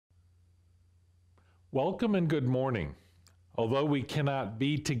Welcome and good morning. Although we cannot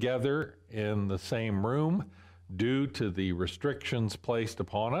be together in the same room due to the restrictions placed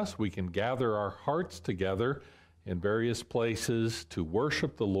upon us, we can gather our hearts together in various places to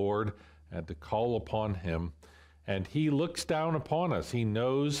worship the Lord and to call upon Him. And He looks down upon us. He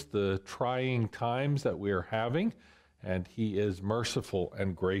knows the trying times that we are having, and He is merciful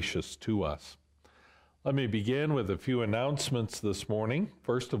and gracious to us. Let me begin with a few announcements this morning.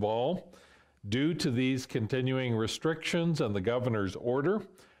 First of all, due to these continuing restrictions and the governor's order,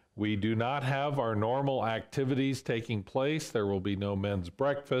 we do not have our normal activities taking place. There will be no men's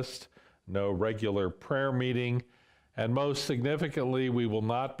breakfast, no regular prayer meeting, and most significantly, we will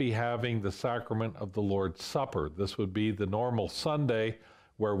not be having the sacrament of the Lord's Supper. This would be the normal Sunday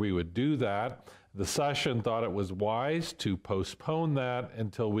where we would do that. The session thought it was wise to postpone that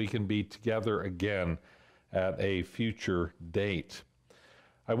until we can be together again at a future date.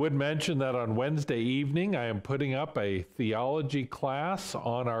 I would mention that on Wednesday evening, I am putting up a theology class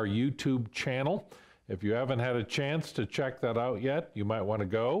on our YouTube channel. If you haven't had a chance to check that out yet, you might want to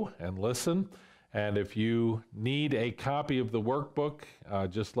go and listen. And if you need a copy of the workbook,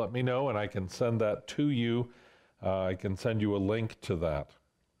 just let me know and I can send that to you. I can send you a link to that.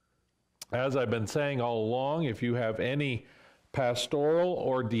 As I've been saying all along, if you have any pastoral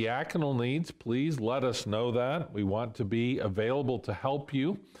or diaconal needs, please let us know that. We want to be available to help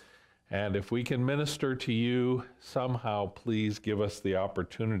you. And if we can minister to you somehow, please give us the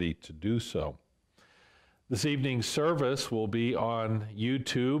opportunity to do so. This evening's service will be on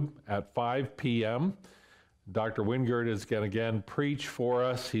YouTube at 5 p.m. Dr. Wingert is going to again preach for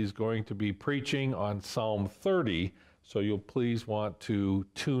us. He's going to be preaching on Psalm 30, so you'll please want to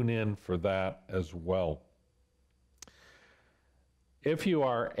tune in for that as well. If you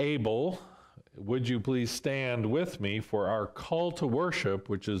are able, would you please stand with me for our call to worship,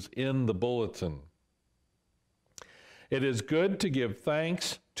 which is in the bulletin. It is good to give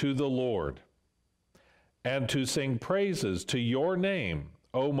thanks to the Lord and to sing praises to your name,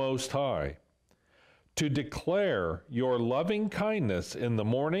 O Most High, to declare your loving kindness in the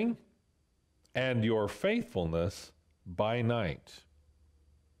morning and your faithfulness by night.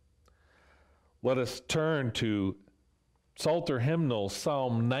 Let us turn to Psalter hymnal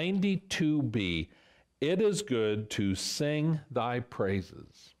Psalm 92b. It is good to sing thy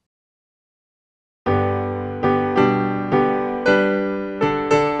praises.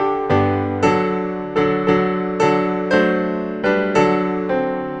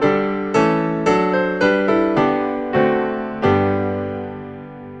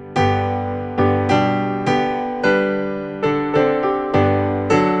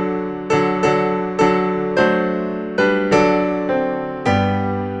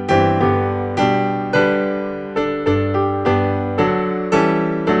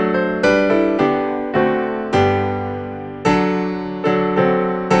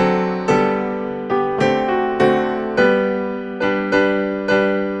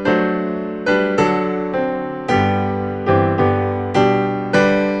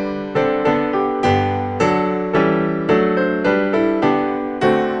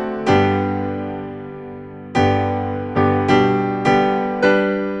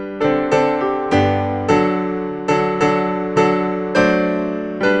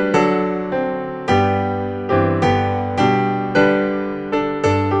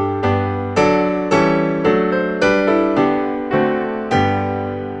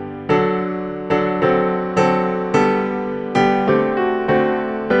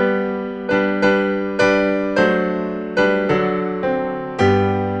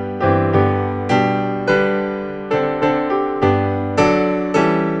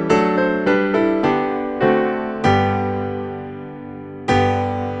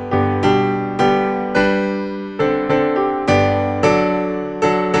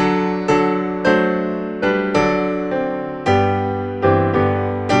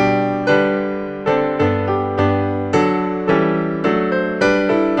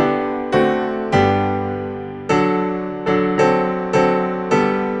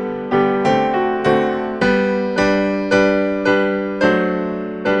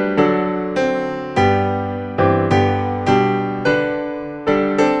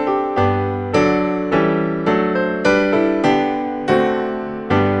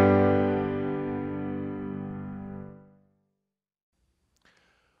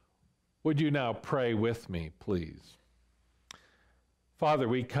 Would you now pray with me, please? Father,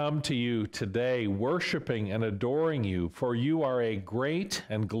 we come to you today worshiping and adoring you, for you are a great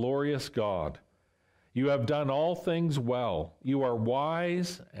and glorious God. You have done all things well. You are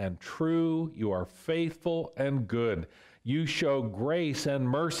wise and true. You are faithful and good. you show grace and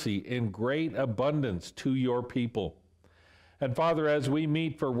mercy in great abundance to your people. And Father, as we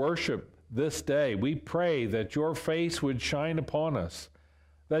meet for worship this day, we pray that your face would shine upon us,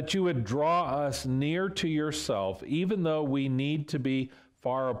 that you would draw us near to yourself, even though we need to be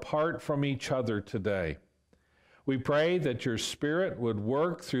far apart from each other today. We pray that your Spirit would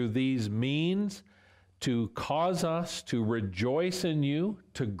work through these means to cause us to rejoice in you,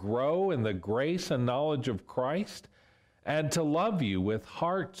 to grow in the grace and knowledge of Christ, and to love you with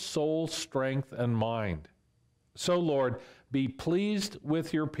heart, soul, strength, and mind. So, Lord, be pleased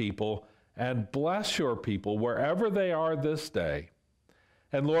with your people and bless your people wherever they are this day.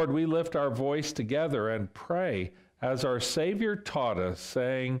 And Lord, we lift our voice together and pray as our Savior taught us,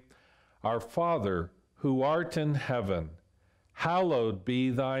 saying, Our Father, who art in heaven, hallowed be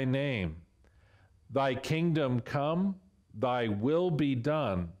thy name. Thy kingdom come, thy will be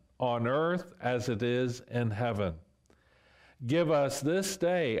done, on earth as it is in heaven. Give us this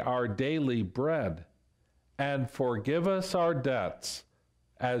day our daily bread, and forgive us our debts,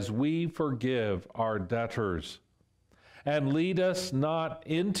 as we forgive our debtors. And lead us not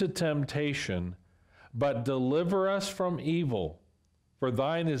into temptation, but deliver us from evil. For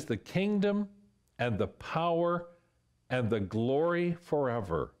thine is the kingdom, and the power, and the glory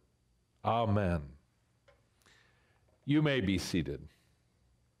forever. Amen. You may be seated.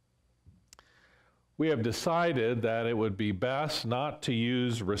 We have decided that it would be best not to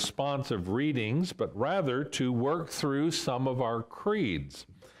use responsive readings, but rather to work through some of our creeds.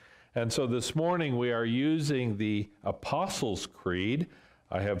 And so this morning we are using the Apostles' Creed.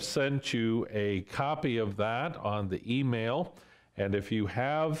 I have sent you a copy of that on the email. And if you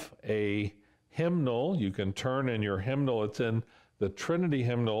have a hymnal, you can turn in your hymnal. It's in the Trinity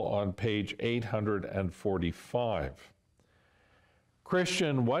hymnal on page 845.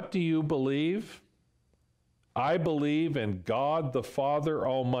 Christian, what do you believe? I believe in God the Father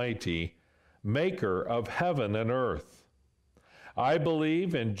Almighty, maker of heaven and earth. I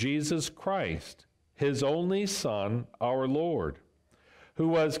believe in Jesus Christ, his only Son, our Lord, who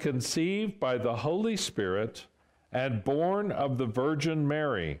was conceived by the Holy Spirit and born of the Virgin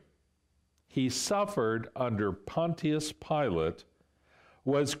Mary. He suffered under Pontius Pilate,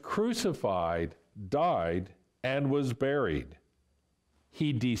 was crucified, died, and was buried.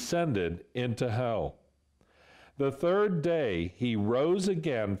 He descended into hell. The third day he rose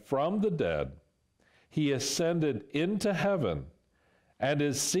again from the dead. He ascended into heaven and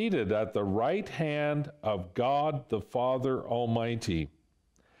is seated at the right hand of God the Father Almighty.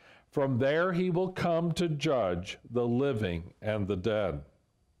 From there he will come to judge the living and the dead.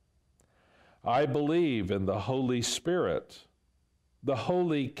 I believe in the Holy Spirit, the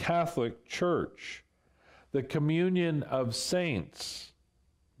Holy Catholic Church, the communion of saints,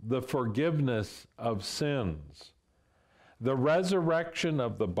 the forgiveness of sins, the resurrection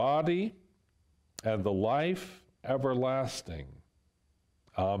of the body, and the life everlasting.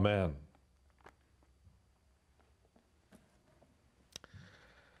 Amen.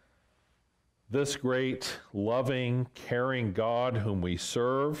 This great, loving, caring God whom we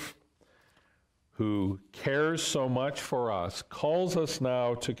serve, who cares so much for us, calls us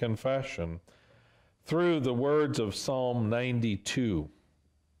now to confession through the words of Psalm 92.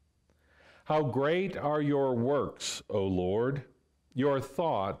 How great are your works, O Lord! Your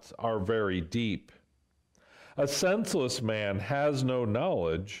thoughts are very deep. A senseless man has no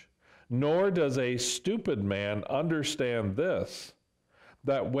knowledge, nor does a stupid man understand this,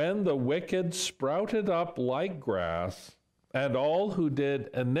 that when the wicked sprouted up like grass, and all who did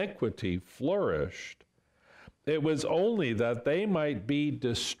iniquity flourished, it was only that they might be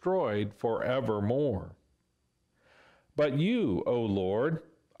destroyed forevermore. But you, O Lord,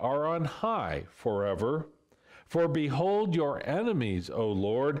 are on high forever. For behold your enemies, O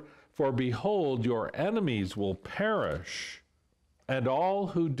Lord, for behold your enemies will perish, and all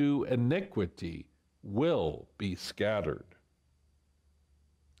who do iniquity will be scattered.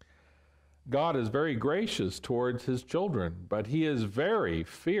 God is very gracious towards his children, but he is very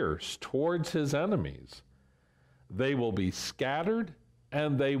fierce towards his enemies. They will be scattered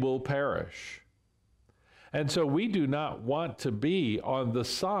and they will perish. And so we do not want to be on the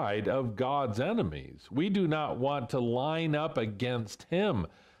side of God's enemies. We do not want to line up against him.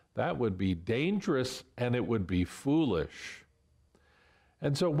 That would be dangerous and it would be foolish.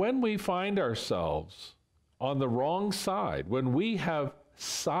 And so when we find ourselves on the wrong side, when we have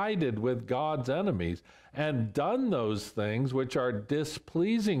sided with God's enemies and done those things which are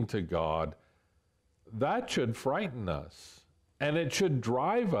displeasing to God, that should frighten us, and it should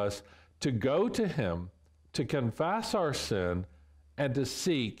drive us to go to him, to confess our sin, and to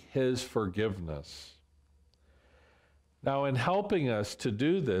seek his forgiveness. Now, in helping us to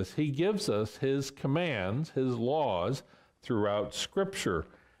do this, he gives us his commands, his laws throughout Scripture.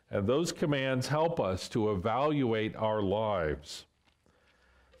 And those commands help us to evaluate our lives.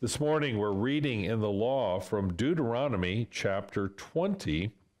 This morning, we're reading in the law from Deuteronomy chapter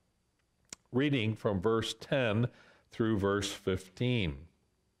 20, reading from verse 10 through verse 15.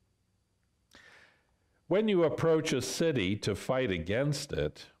 When you approach a city to fight against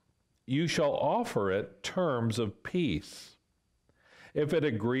it, you shall offer it terms of peace. If it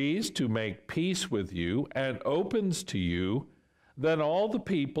agrees to make peace with you and opens to you, then all the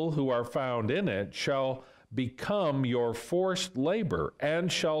people who are found in it shall become your forced labor and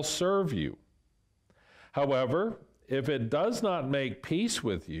shall serve you. However, if it does not make peace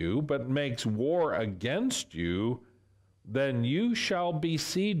with you, but makes war against you, then you shall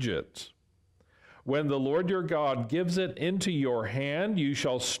besiege it. When the Lord your God gives it into your hand, you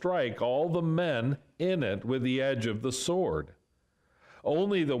shall strike all the men in it with the edge of the sword.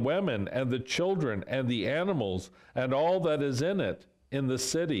 Only the women and the children and the animals and all that is in it, in the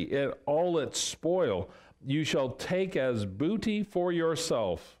city, all its spoil, you shall take as booty for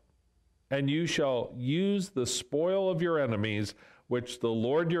yourself, and you shall use the spoil of your enemies, which the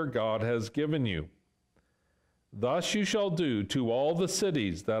Lord your God has given you. Thus you shall do to all the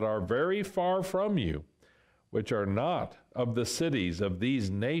cities that are very far from you, which are not of the cities of these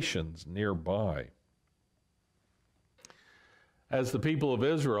nations nearby. As the people of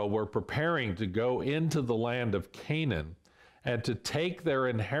Israel were preparing to go into the land of Canaan and to take their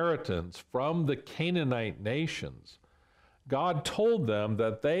inheritance from the Canaanite nations, God told them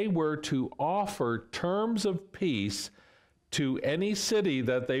that they were to offer terms of peace to any city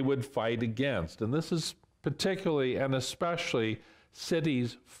that they would fight against. And this is particularly and especially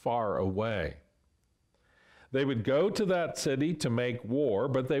cities far away. They would go to that city to make war,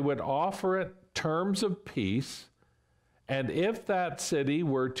 but they would offer it terms of peace. And if that city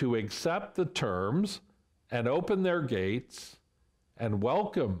were to accept the terms and open their gates and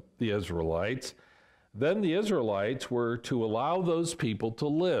welcome the Israelites, then the Israelites were to allow those people to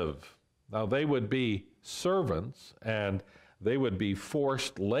live. Now, they would be servants and they would be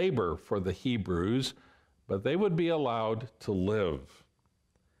forced labor for the Hebrews, but they would be allowed to live.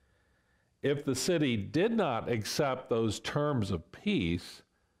 If the city did not accept those terms of peace,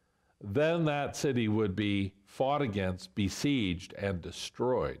 then that city would be fought against, besieged, and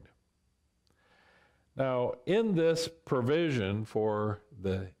destroyed. Now, in this provision for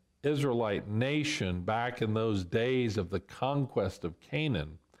the Israelite nation back in those days of the conquest of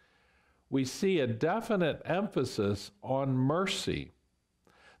Canaan, we see a definite emphasis on mercy,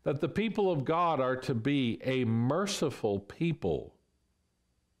 that the people of God are to be a merciful people.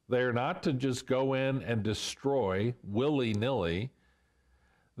 They are not to just go in and destroy willy-nilly.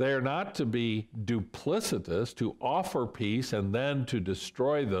 They are not to be duplicitous, to offer peace and then to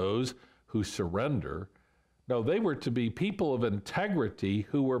destroy those who surrender. No, they were to be people of integrity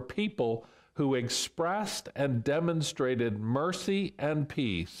who were people who expressed and demonstrated mercy and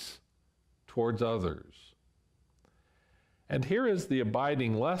peace towards others. And here is the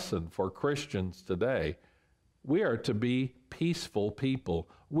abiding lesson for Christians today. We are to be peaceful people.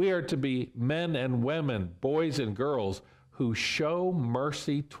 We are to be men and women, boys and girls, who show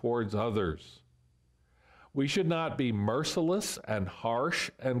mercy towards others. We should not be merciless and harsh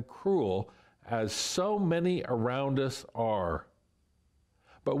and cruel as so many around us are.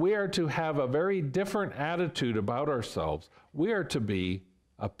 But we are to have a very different attitude about ourselves. We are to be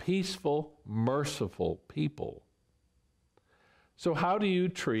a peaceful, merciful people. So how do you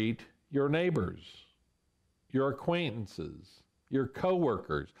treat your neighbors, your acquaintances, your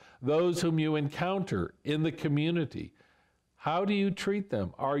coworkers, those whom you encounter in the community? How do you treat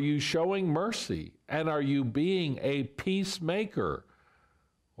them? Are you showing mercy? And are you being a peacemaker?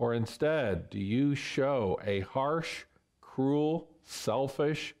 Or instead, do you show a harsh, cruel,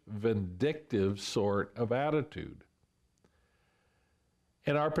 selfish, vindictive sort of attitude?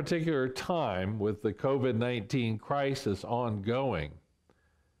 In our particular time with the COVID-19 crisis ongoing,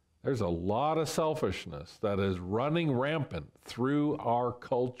 there's a lot of selfishness that is running rampant through our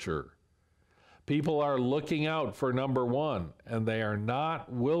culture. People are looking out for number one, and they are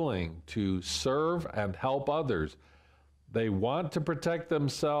not willing to serve and help others. They want to protect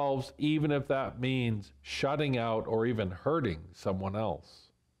themselves, even if that means shutting out or even hurting someone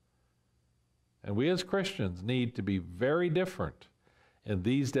else. And we as Christians need to be very different in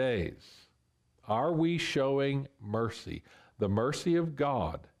these days. Are we showing mercy, the mercy of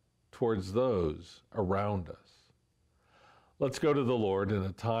God towards those around us? Let's go to the Lord in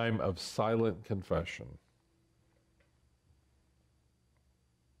a time of silent confession.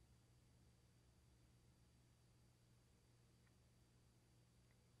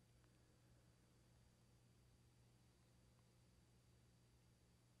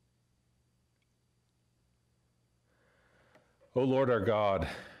 O Lord our God,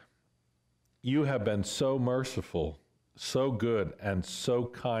 you have been so merciful, so good, and so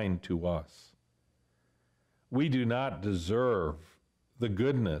kind to us. We do not deserve the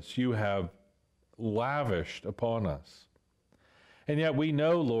goodness you have lavished upon us. And yet we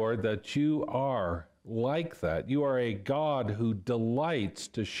know, Lord, that you are like that. You are a God who delights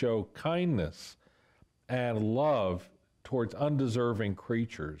to show kindness and love towards undeserving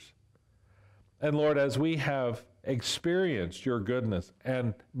creatures. And Lord, as we have experienced your goodness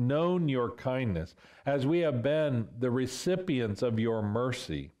and known your kindness, as we have been the recipients of your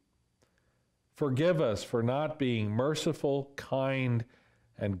mercy, forgive us for not being merciful, kind,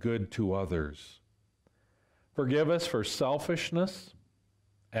 and good to others. Forgive us for selfishness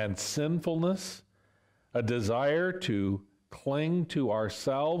and sinfulness, a desire to cling to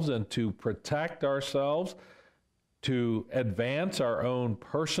ourselves and to protect ourselves, to advance our own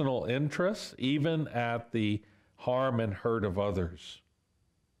personal interests, even at the harm and hurt of others.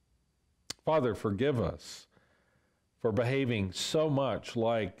 Father, forgive us for behaving so much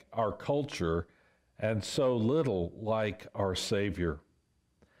like our culture and so little like our Savior.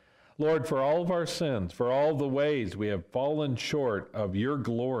 Lord, for all of our sins, for all the ways we have fallen short of your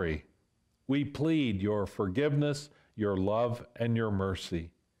glory, we plead your forgiveness, your love, and your mercy.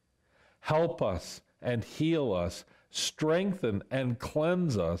 Help us and heal us, strengthen and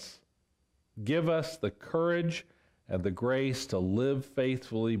cleanse us. Give us the courage and the grace to live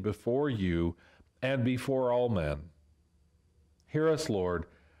faithfully before you and before all men. Hear us, Lord,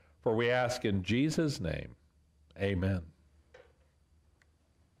 for we ask in Jesus' name. Amen.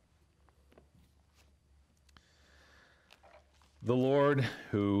 The Lord,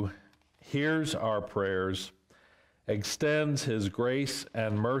 who hears our prayers, extends his grace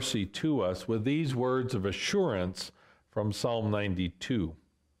and mercy to us with these words of assurance from Psalm 92.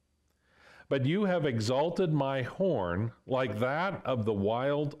 But you have exalted my horn like that of the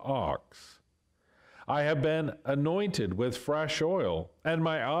wild ox. I have been anointed with fresh oil, and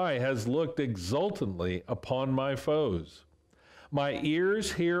my eye has looked exultantly upon my foes. My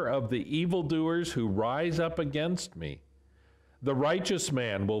ears hear of the evildoers who rise up against me. The righteous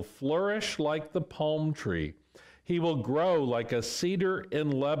man will flourish like the palm tree. He will grow like a cedar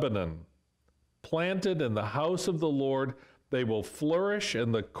in Lebanon. Planted in the house of the Lord, they will flourish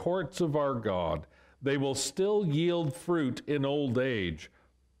in the courts of our God. They will still yield fruit in old age.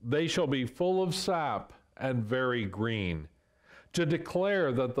 They shall be full of sap and very green. To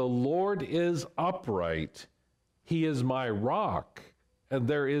declare that the Lord is upright, he is my rock, and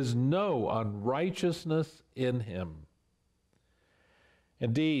there is no unrighteousness in him.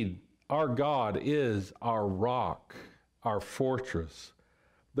 Indeed, our God is our rock, our fortress.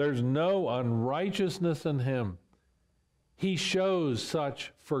 There's no unrighteousness in him. He shows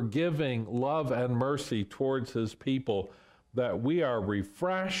such forgiving love and mercy towards his people that we are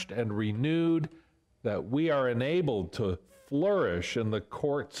refreshed and renewed, that we are enabled to flourish in the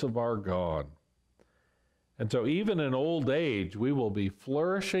courts of our God. And so even in old age, we will be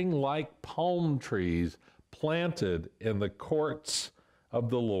flourishing like palm trees planted in the courts of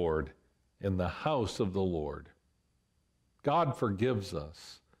the Lord, in the house of the Lord. God forgives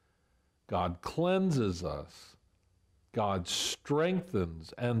us. God cleanses us. God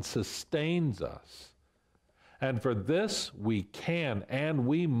strengthens and sustains us. And for this we can and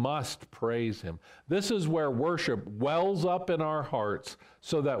we must praise him. This is where worship wells up in our hearts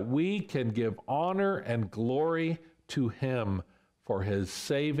so that we can give honor and glory to him for his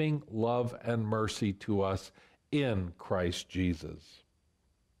saving love and mercy to us in Christ Jesus.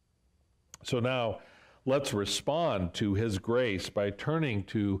 So now let's respond to his grace by turning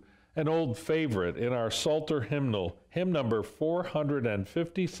to an old favorite in our Psalter hymnal, hymn number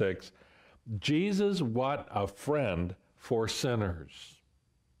 456, Jesus, What a Friend for Sinners.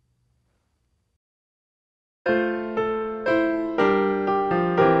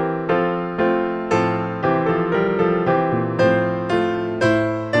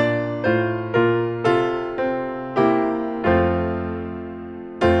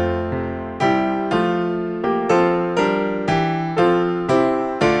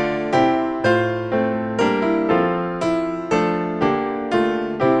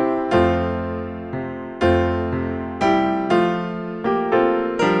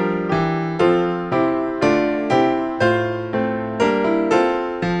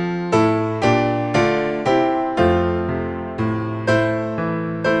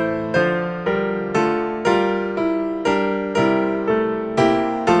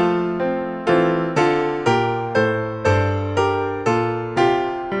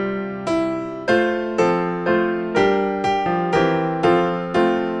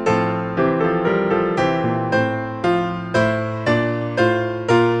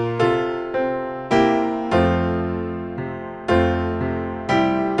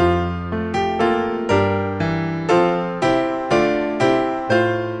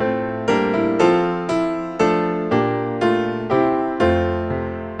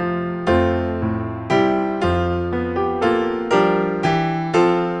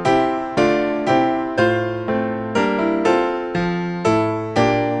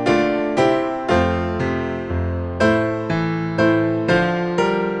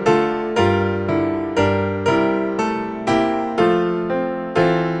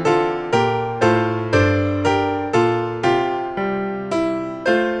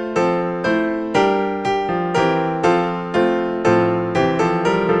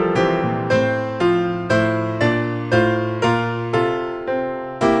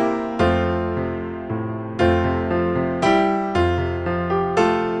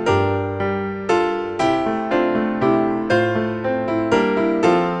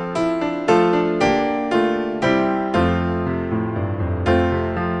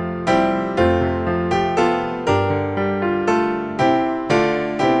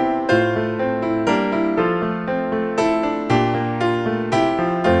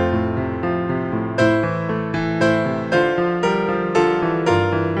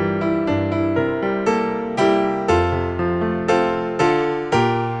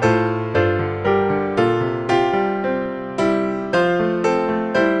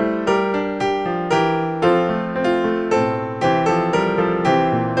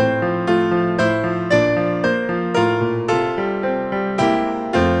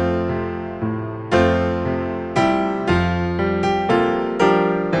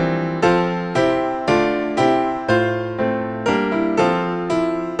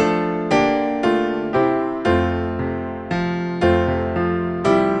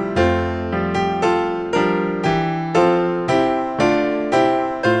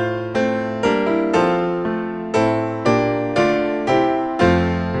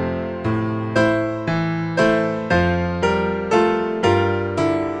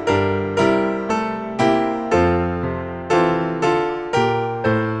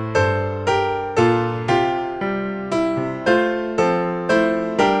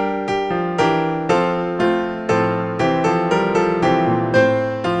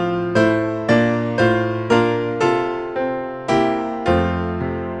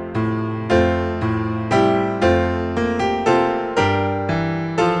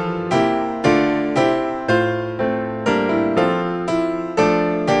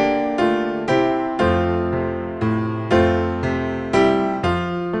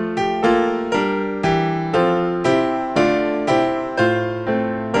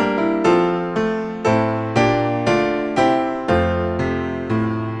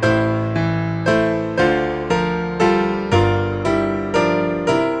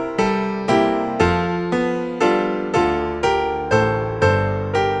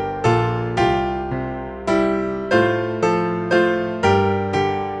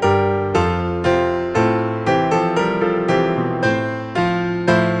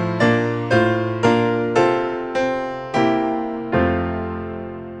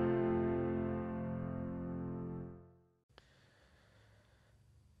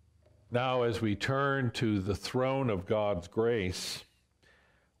 Now, as we turn to the throne of God's grace,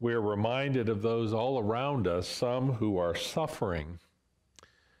 we're reminded of those all around us, some who are suffering,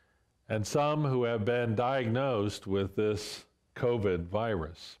 and some who have been diagnosed with this COVID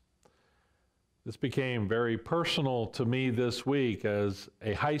virus. This became very personal to me this week as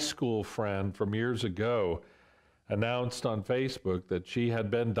a high school friend from years ago announced on Facebook that she had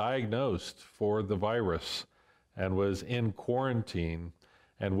been diagnosed for the virus and was in quarantine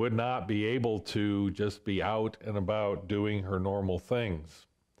and would not be able to just be out and about doing her normal things.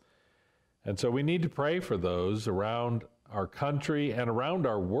 And so we need to pray for those around our country and around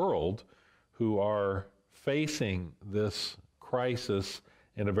our world who are facing this crisis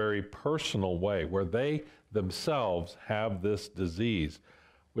in a very personal way, where they themselves have this disease.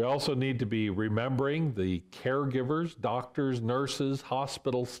 We also need to be remembering the caregivers, doctors, nurses,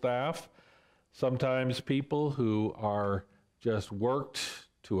 hospital staff, sometimes people who are just worked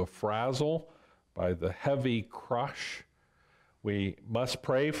to a frazzle by the heavy crush. We must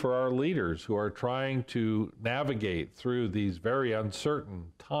pray for our leaders who are trying to navigate through these very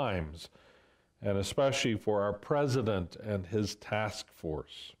uncertain times, and especially for our president and his task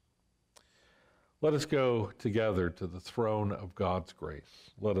force. Let us go together to the throne of God's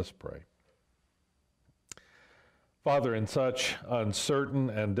grace. Let us pray. Father, in such uncertain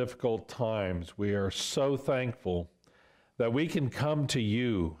and difficult times, we are so thankful that we can come to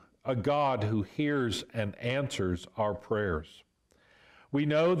you, a God who hears and answers our prayers. We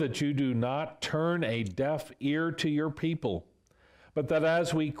know that you do not turn a deaf ear to your people, but that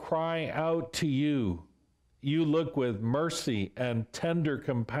as we cry out to you, you look with mercy and tender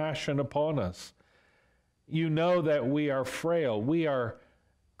compassion upon us. You know that we are frail, we are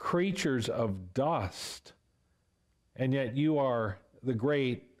creatures of dust, and yet you are the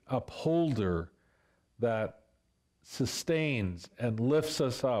great upholder that sustains and lifts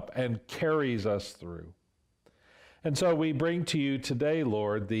us up and carries us through. And so we bring to you today,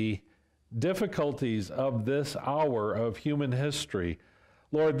 Lord, the difficulties of this hour of human history.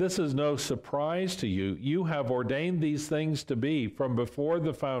 Lord, this is no surprise to you. You have ordained these things to be from before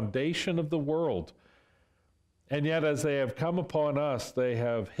the foundation of the world. And yet, as they have come upon us, they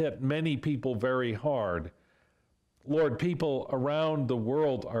have hit many people very hard. Lord, people around the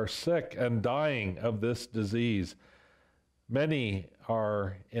world are sick and dying of this disease. Many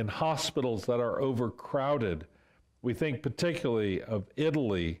are in hospitals that are overcrowded. We think particularly of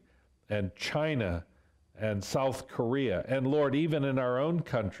Italy and China and South Korea. And Lord, even in our own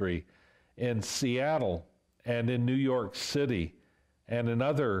country, in Seattle and in New York City and in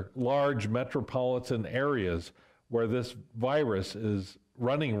other large metropolitan areas where this virus is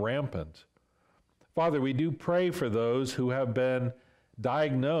running rampant. Father, we do pray for those who have been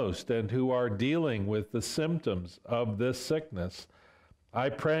diagnosed and who are dealing with the symptoms of this sickness. I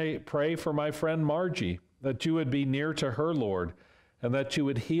pray for my friend Margie, that you would be near to her, Lord, and that you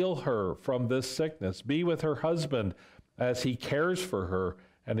would heal her from this sickness. Be with her husband as he cares for her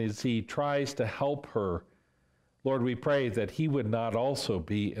and as he tries to help her. Lord, we pray that he would not also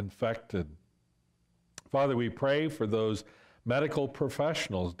be infected. Father, we pray for those medical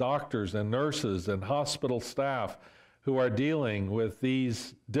professionals, doctors and nurses and hospital staff who are dealing with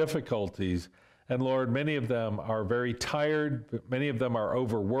these difficulties. And Lord, many of them are very tired, many of them are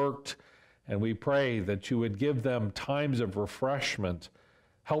overworked, and we pray that you would give them times of refreshment.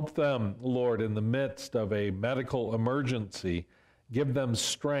 Help them, Lord, in the midst of a medical emergency. Give them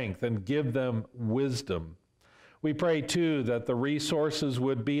strength and give them wisdom. We pray, too, that the resources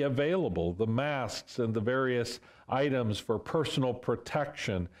would be available, the masks and the various items for personal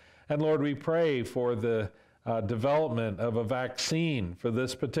protection. And Lord, we pray for the development of a vaccine for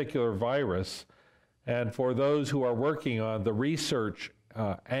this particular virus, and for those who are working on the research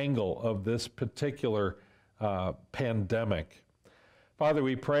angle of this particular pandemic. Father,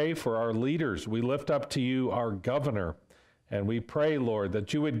 we pray for our leaders. We lift up to you our governor, and we pray, Lord,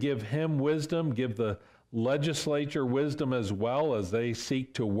 that you would give him wisdom, give the legislature wisdom as well as they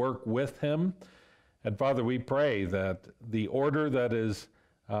seek to work with him. And Father, we pray that the order that is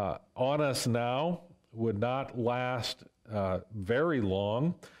on us now would not last very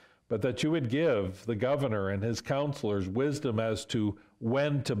long, but that you would give the governor and his counselors wisdom as to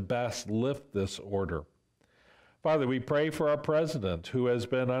when to best lift this order. Father, we pray for our president who has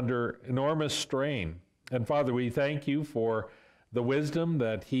been under enormous strain. And Father, we thank you for the wisdom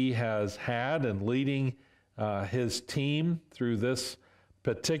that he has had in leading his team through this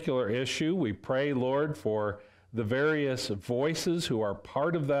particular issue. We pray, Lord, for the various voices who are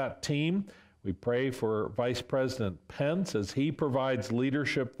part of that team. We pray for Vice President Pence as he provides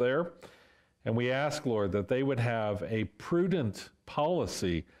leadership there. And we ask, Lord, that they would have a prudent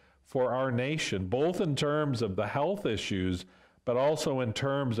policy for our nation, both in terms of the health issues, but also in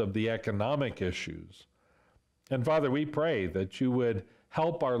terms of the economic issues. And Father, we pray that you would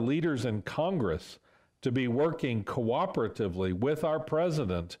help our leaders in Congress to be working cooperatively with our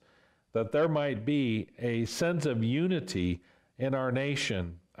president, that there might be a sense of unity in our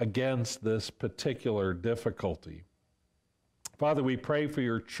nation against this particular difficulty. Father, we pray for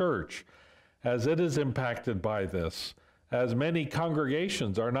your church as it is impacted by this, as many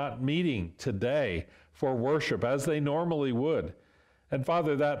congregations are not meeting today for worship as they normally would. And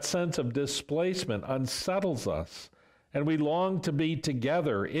Father, that sense of displacement unsettles us, and we long to be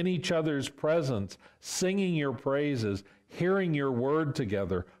together in each other's presence, singing your praises, hearing your word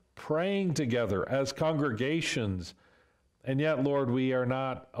together, praying together as congregations. And yet, Lord, we are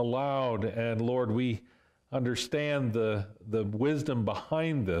not allowed, and Lord, we understand the wisdom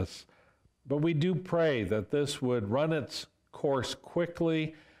behind this, but we do pray that this would run its course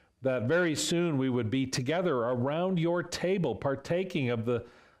quickly, that very soon we would be together around your table, partaking of the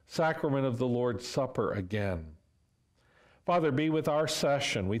sacrament of the Lord's Supper again. Father, be with our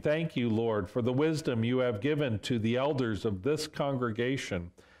session. We thank you, Lord, for the wisdom you have given to the elders of this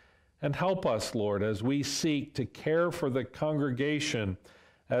congregation. And help us, Lord, as we seek to care for the congregation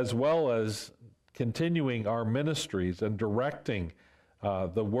as well as continuing our ministries and directing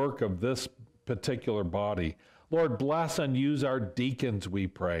the work of this particular body. Lord, bless and use our deacons, we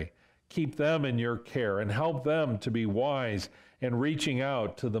pray. Keep them in your care and help them to be wise in reaching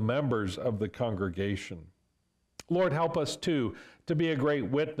out to the members of the congregation. Lord, help us too to be a great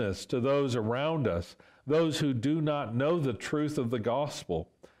witness to those around us, those who do not know the truth of the gospel.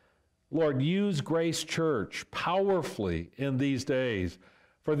 Lord, use Grace Church powerfully in these days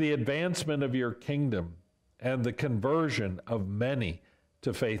for the advancement of your kingdom and the conversion of many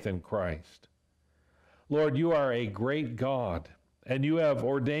to faith in Christ. Lord, you are a great God, and you have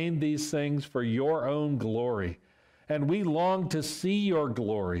ordained these things for your own glory, and we long to see your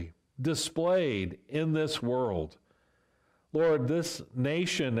glory displayed in this world. Lord, this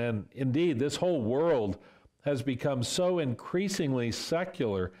nation and indeed this whole world has become so increasingly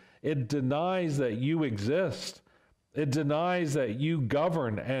secular, it denies that you exist. It denies that you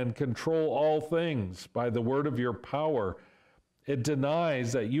govern and control all things by the word of your power. It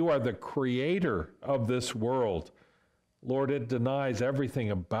denies that you are the creator of this world. Lord, it denies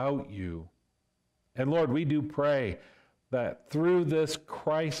everything about you. And Lord, we do pray that through this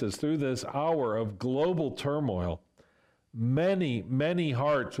crisis, through this hour of global turmoil, many, many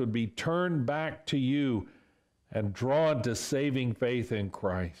hearts would be turned back to you and drawn to saving faith in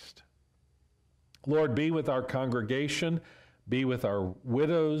Christ. Lord, be with our congregation, be with our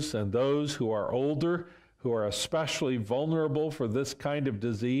widows and those who are older, who are especially vulnerable for this kind of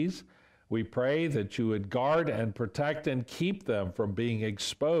disease. We pray that you would guard and protect and keep them from being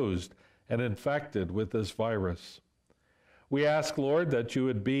exposed and infected with this virus. We ask, Lord, that you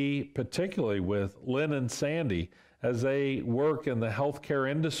would be particularly with Lynn and Sandy as they work in the healthcare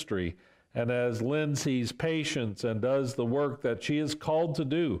industry and as Lynn sees patients and does the work that she is called to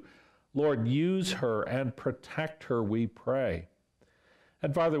do. Lord, use her and protect her, we pray.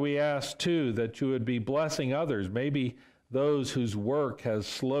 And Father, we ask too that you would be blessing others, maybe those whose work has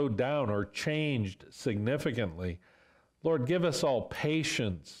slowed down or changed significantly. Lord, give us all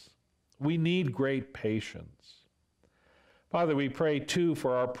patience. We need great patience. Father, we pray too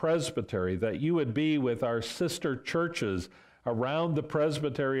for our presbytery, that you would be with our sister churches around the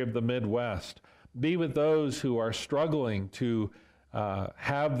presbytery of the Midwest. Be with those who are struggling to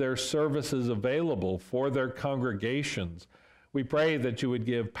have their services available for their congregations. We pray that you would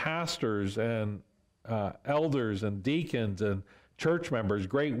give pastors and elders and deacons and church members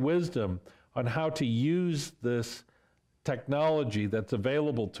great wisdom on how to use this technology that's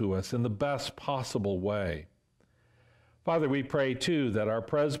available to us in the best possible way. Father, we pray too that our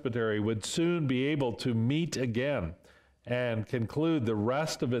presbytery would soon be able to meet again and conclude the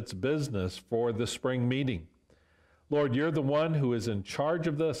rest of its business for the spring meeting. Lord, you're the one who is in charge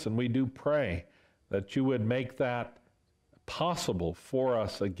of this, and we do pray that you would make that possible for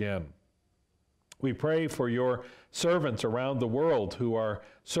us again. We pray for your servants around the world who are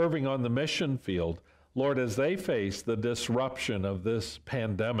serving on the mission field. Lord, as they face the disruption of this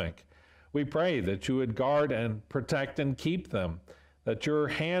pandemic, we pray that you would guard and protect and keep them, that your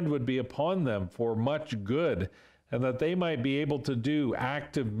hand would be upon them for much good, and that they might be able to do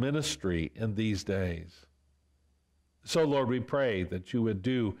active ministry in these days. So, Lord, we pray that you would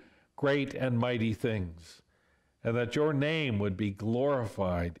do great and mighty things, and that your name would be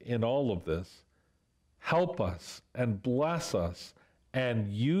glorified in all of this. Help us and bless us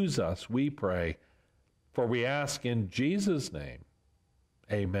and use us, we pray, for we ask in Jesus' name.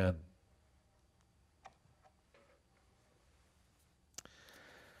 Amen.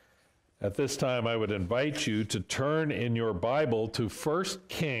 At this time, I would invite you to turn in your Bible to 1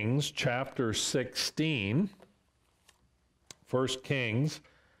 Kings chapter 16. 1 Kings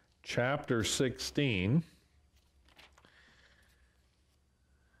chapter 16.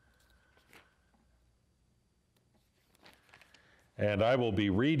 And I will be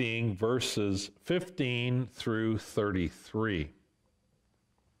reading verses 15 through 33.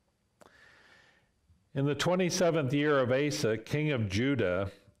 In the 27th year of Asa, king of Judah,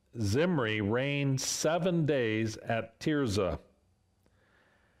 Zimri reigned 7 days at Tirzah.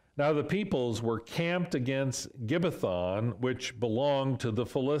 Now the peoples were camped against Gibbethon, which belonged to the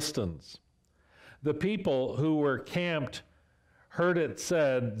Philistines. The people who were camped heard it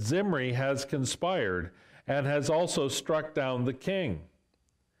said, Zimri has conspired and has also struck down the king.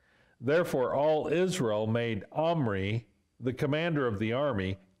 Therefore all Israel made Omri, the commander of the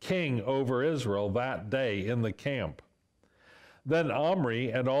army, king over Israel that day in the camp. Then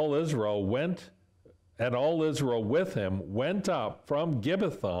Omri and all Israel with him went up from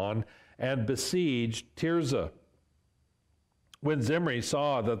Gibbethon and besieged Tirzah. When Zimri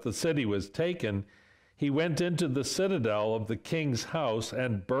saw that the city was taken, he went into the citadel of the king's house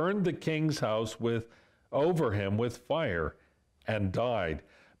and burned the king's house over him with fire, and died,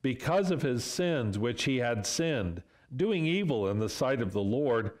 because of his sins which he had sinned, doing evil in the sight of the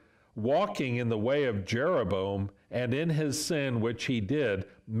Lord, walking in the way of Jeroboam, and in his sin which he did,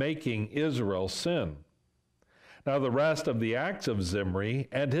 making Israel sin. Now the rest of the acts of Zimri,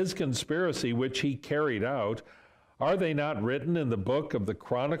 and his conspiracy which he carried out, are they not written in the book of the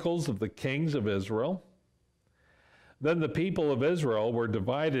Chronicles of the kings of Israel? Then the people of Israel were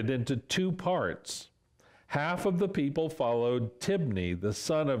divided into 2 parts. Half of the people followed Tibni, the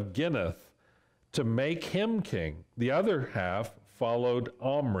son of Ginneth, to make him king. The other half followed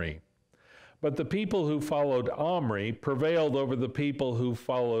Omri. But the people who followed Omri prevailed over the people who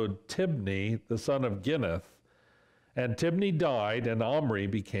followed Tibni, the son of Ginneth. And Tibni died, and Omri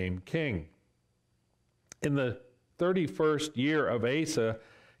became king. In the 31st year of Asa,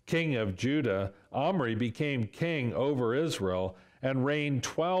 king of Judah, Omri became king over Israel and reigned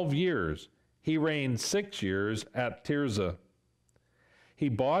 12 years. He reigned 6 years at Tirzah. He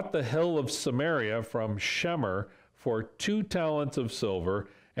bought the hill of Samaria from Shemer for 2 talents of silver,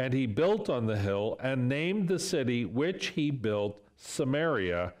 and he built on the hill and named the city which he built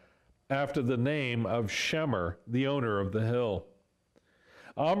Samaria, after the name of Shemer, the owner of the hill.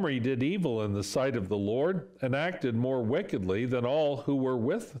 Omri did evil in the sight of the Lord and acted more wickedly than all who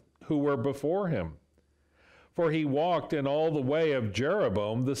were before him. For he walked in all the way of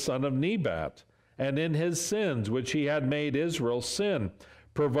Jeroboam the son of Nebat, and in his sins which he had made Israel sin,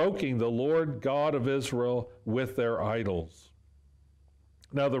 provoking the Lord God of Israel with their idols.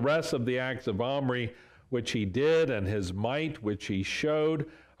 Now the rest of the acts of Omri which he did, and his might which he showed,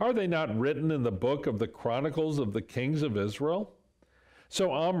 are they not written in the book of the Chronicles of the kings of Israel?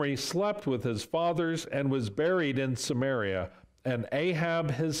 So Omri slept with his fathers and was buried in Samaria, and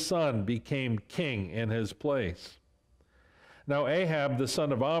Ahab his son became king in his place. Now Ahab the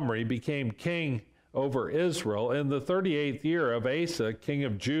son of Omri became king over Israel in the 38th year of Asa king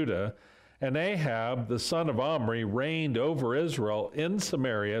of Judah, and Ahab the son of Omri reigned over Israel in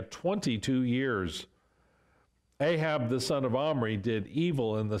Samaria 22 years. Ahab the son of Omri did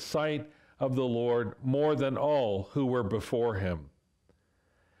evil in the sight of the Lord more than all who were before him.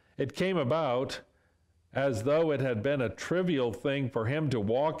 It came about, as though it had been a trivial thing for him to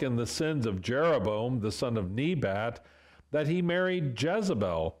walk in the sins of Jeroboam the son of Nebat, that he married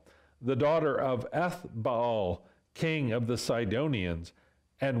Jezebel, the daughter of Ethbaal, king of the Sidonians,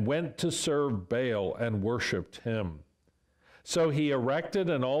 and went to serve Baal and worshipped him. So he erected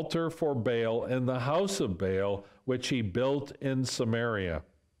an altar for Baal in the house of Baal, which he built in Samaria.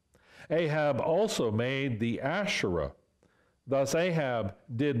 Ahab also made the Asherah. Thus Ahab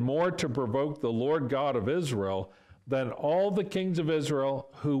did more to provoke the Lord God of Israel than all the kings of Israel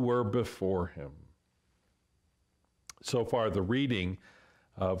who were before him. So far, the reading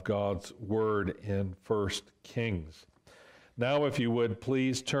of God's word in 1 Kings. Now, if you would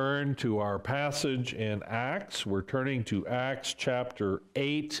please turn to our passage in Acts. We're turning to Acts chapter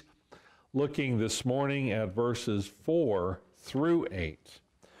 8, looking this morning at verses 4 through 8.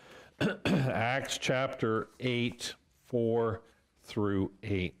 Acts chapter 8, 4 through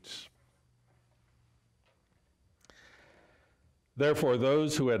 8. Therefore,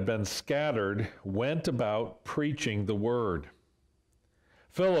 those who had been scattered went about preaching the word.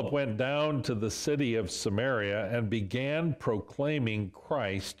 Philip went down to the city of Samaria and began proclaiming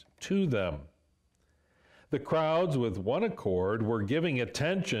Christ to them. The crowds, with one accord, were giving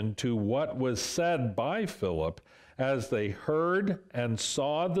attention to what was said by Philip as they heard and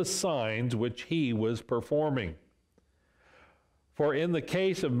saw the signs which he was performing. For in the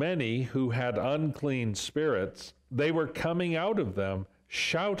case of many who had unclean spirits, they were coming out of them,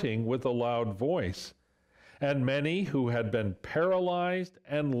 shouting with a loud voice, and many who had been paralyzed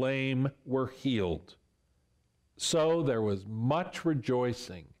and lame were healed. So there was much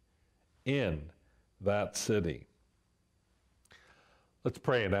rejoicing in that city. Let's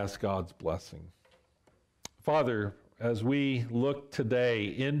pray and ask God's blessing. Father, as we look today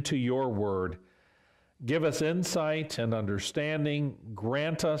into your word, give us insight and understanding.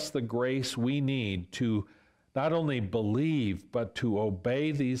 Grant us the grace we need to not only believe, but to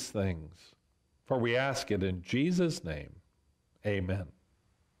obey these things. For we ask it in Jesus' name. Amen.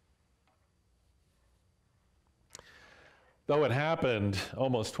 Though it happened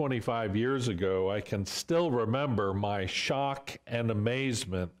almost 25 years ago, I can still remember my shock and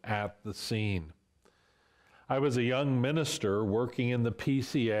amazement at the scene. I was a young minister working in the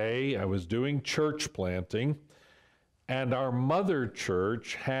PCA. I was doing church planting, and our mother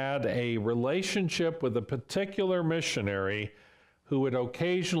church had a relationship with a particular missionary who would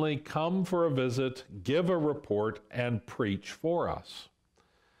occasionally come for a visit, give a report, and preach for us.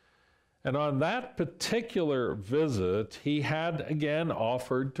 And on that particular visit, he had again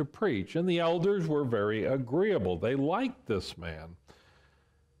offered to preach, and the elders were very agreeable. They liked this man.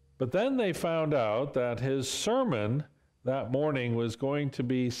 But then they found out that his sermon that morning was going to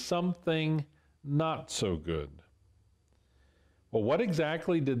be something not so good. Well, what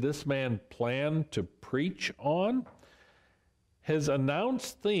exactly did this man plan to preach on? His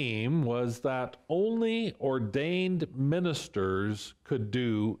announced theme was that only ordained ministers could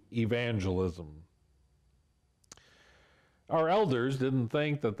do evangelism. Our elders didn't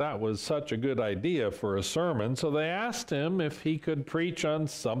think that that was such a good idea for a sermon, so they asked him if he could preach on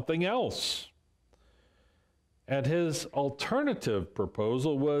something else. And his alternative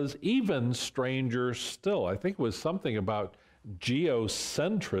proposal was even stranger still. I think it was something about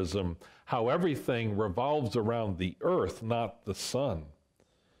geocentrism, how everything revolves around the earth, not the sun.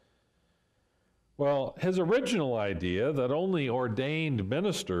 Well, his original idea that only ordained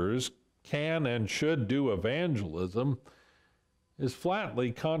ministers can and should do evangelism is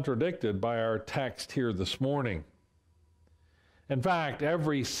flatly contradicted by our text here this morning. In fact,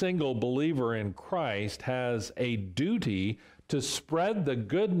 every single believer in Christ has a duty to spread the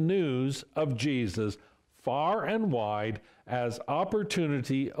good news of Jesus far and wide as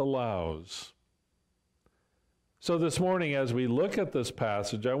opportunity allows. So this morning, as we look at this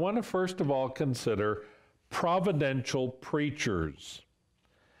passage, I want to first of all consider providential preachers.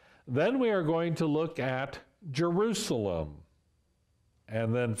 Then we are going to look at Jerusalem,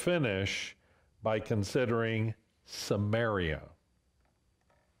 and then finish by considering Samaria.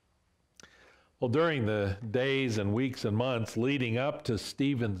 Well, during the days and weeks and months leading up to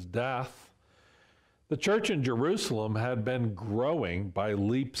Stephen's death, the church in Jerusalem had been growing by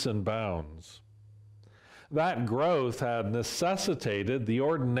leaps and bounds. That growth had necessitated the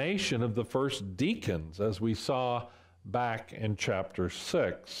ordination of the first deacons, as we saw back in chapter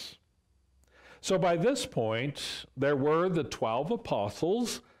 6. So by this point, there were the 12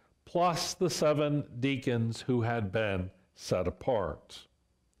 apostles plus the 7 deacons who had been set apart.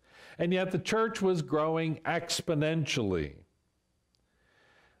 And yet the church was growing exponentially.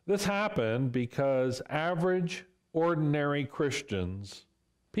 This happened because average, ordinary Christians,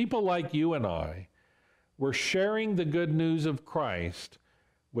 people like you and I, were sharing the good news of Christ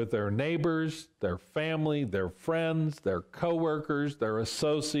with their neighbors, their family, their friends, their coworkers, their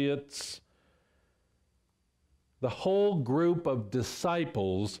associates. The whole group of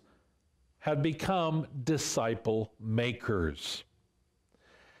disciples had become disciple makers.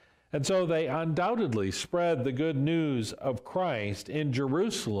 And so they undoubtedly spread the good news of Christ in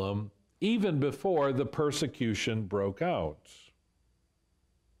Jerusalem even before the persecution broke out.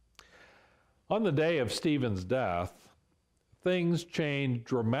 On the day of Stephen's death, things changed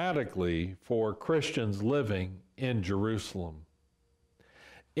dramatically for Christians living in Jerusalem.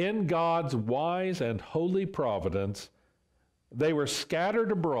 In God's wise and holy providence, they were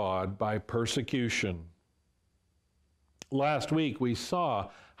scattered abroad by persecution. Last week we saw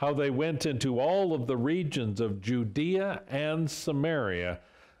how they went into all of the regions of Judea and Samaria,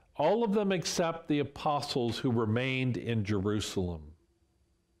 all of them except the apostles who remained in Jerusalem.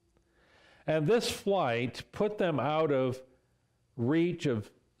 And this flight put them out of reach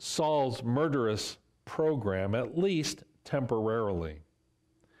of Saul's murderous program, at least temporarily.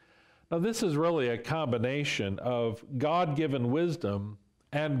 Now, this is really a combination of God-given wisdom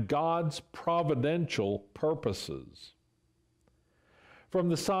and God's providential purposes. From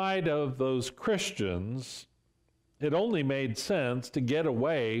the side of those Christians, it only made sense to get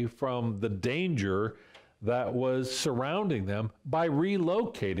away from the danger that was surrounding them by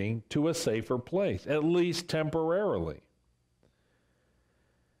relocating to a safer place, at least temporarily.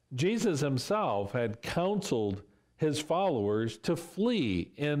 Jesus himself had counseled his followers to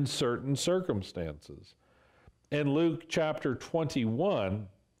flee in certain circumstances. In Luke chapter 21,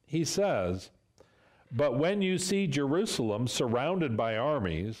 he says, "But when you see Jerusalem surrounded by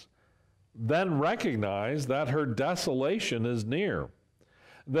armies, then recognize that her desolation is near.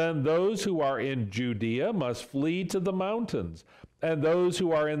 Then those who are in Judea must flee to the mountains, and those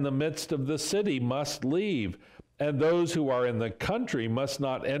who are in the midst of the city must leave, and those who are in the country must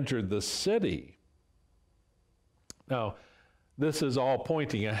not enter the city." Now, this is all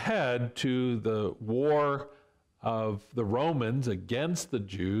pointing ahead to the war of the Romans against the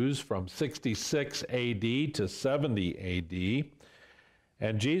Jews from 66 AD to 70 AD.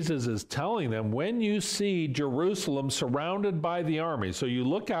 And Jesus is telling them, when you see Jerusalem surrounded by the armies, so you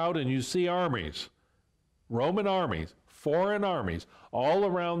look out and you see armies, Roman armies, foreign armies, all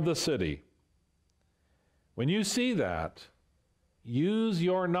around the city. When you see that, use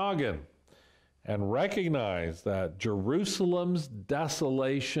your noggin and recognize that Jerusalem's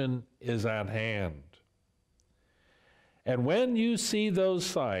desolation is at hand. And when you see those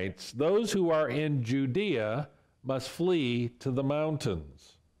sights, those who are in Judea must flee to the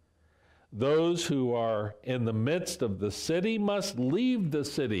mountains. Those who are in the midst of the city must leave the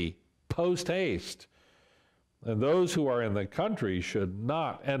city post haste. And those who are in the country should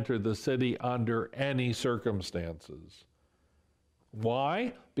not enter the city under any circumstances.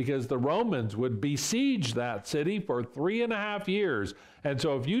 Why? Because the Romans would besiege that city for 3.5 years. And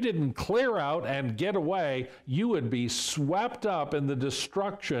so if you didn't clear out and get away, you would be swept up in the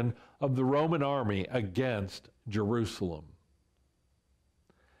destruction of the Roman army against Jerusalem.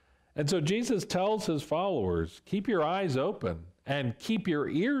 And so Jesus tells his followers, keep your eyes open and keep your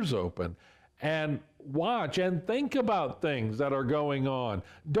ears open and watch and think about things that are going on.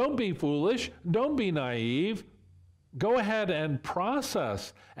 Don't be foolish. Don't be naive. Go ahead and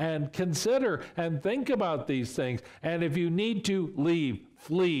process and consider and think about these things. And if you need to, leave,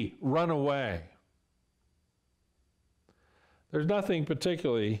 flee, run away. There's nothing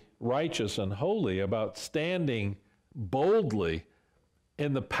particularly righteous and holy about standing boldly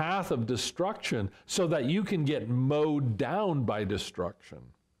in the path of destruction so that you can get mowed down by destruction.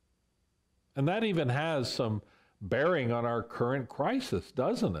 And that even has some bearing on our current crisis,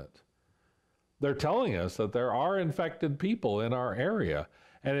 doesn't it? They're telling us that there are infected people in our area.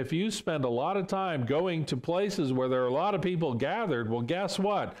 And if you spend a lot of time going to places where there are a lot of people gathered, well, guess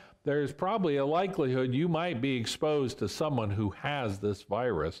what? There's probably a likelihood you might be exposed to someone who has this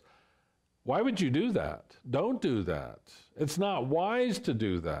virus. Why would you do that? Don't do that. It's not wise to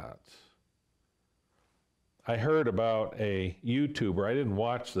do that. I heard about a YouTuber. I didn't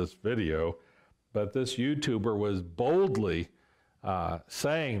watch this video, but this YouTuber was boldly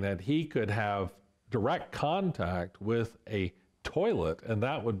saying that he could have direct contact with a toilet and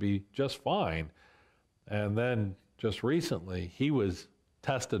that would be just fine. And then just recently, he was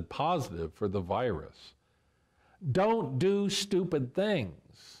tested positive for the virus. Don't do stupid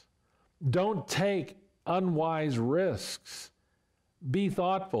things. Don't take unwise risks. Be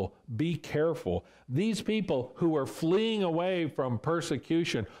thoughtful. Be careful. These people who are fleeing away from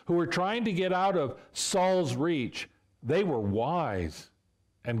persecution, who are trying to get out of Saul's reach, they were wise,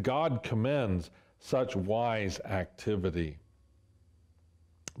 and God commends such wise activity.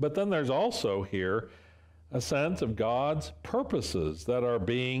 But then there's also here a sense of God's purposes that are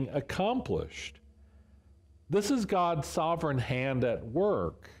being accomplished. This is God's sovereign hand at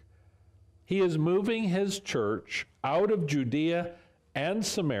work. He is moving his church out of Judea and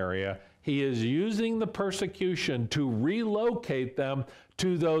Samaria. He is using the persecution to relocate them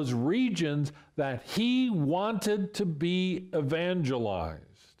to those regions that he wanted to be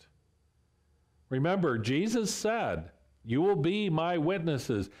evangelized. Remember, Jesus said, "You will be my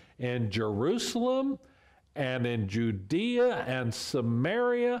witnesses in Jerusalem and in Judea and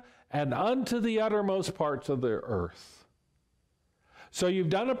Samaria and unto the uttermost parts of the earth." So you've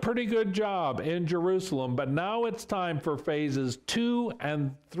done a pretty good job in Jerusalem, but now it's time for phases 2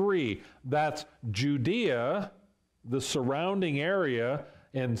 and 3. That's Judea, the surrounding area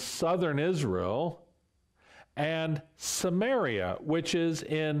in southern Israel, and Samaria, which is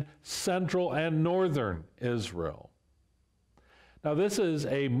in central and northern Israel. Now, this is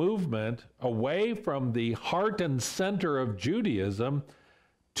a movement away from the heart and center of Judaism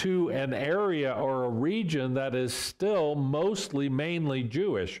to an area or a region that is still mainly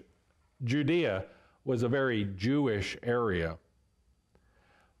Jewish. Judea was a very Jewish area.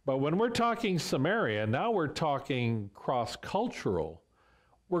 But when we're talking Samaria, now we're talking cross-cultural.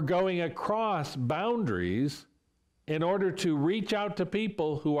 We're going across boundaries in order to reach out to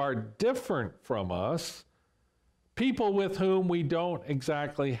people who are different from us, people with whom we don't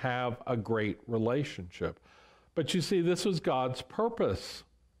exactly have a great relationship. But you see, this was God's purpose.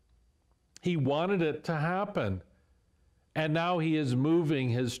 He wanted it to happen. And now he is moving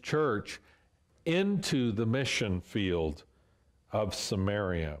his church into the mission field of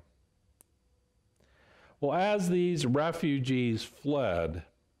Samaria. Well, as these refugees fled,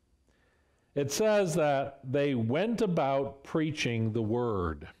 it says that they went about preaching the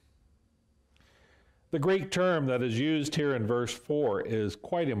word. The Greek term that is used here in verse 4 is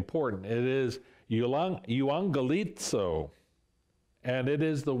quite important. It is euangelizo, and it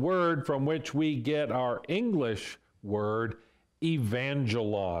is the word from which we get our English word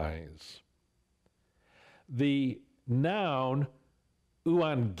evangelize. The noun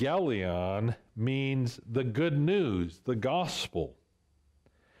euangelion means the good news, the gospel.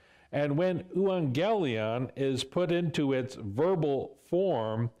 And when euangelion is put into its verbal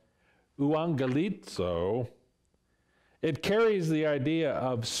form, euangelizo, it carries the idea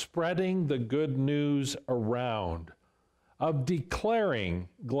of spreading the good news around, of declaring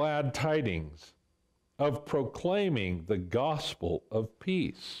glad tidings, of proclaiming the gospel of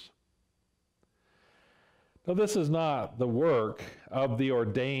peace. Now, this is not the work of the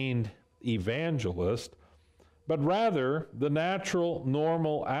ordained evangelist, but rather the natural,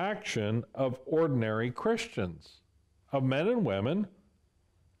 normal action of ordinary Christians, of men and women,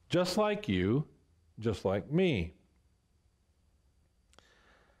 just like you, just like me.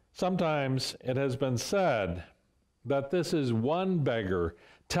 Sometimes it has been said that this is one beggar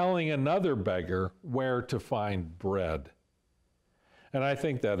telling another beggar where to find bread. And I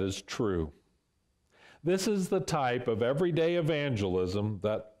think that is true. This is the type of everyday evangelism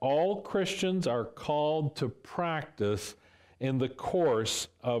that all Christians are called to practice in the course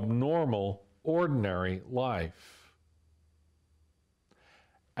of normal, ordinary life.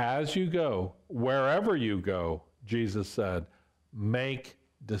 As you go, wherever you go, Jesus said, make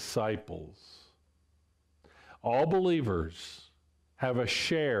disciples. All believers have a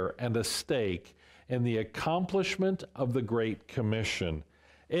share and a stake in the accomplishment of the Great Commission.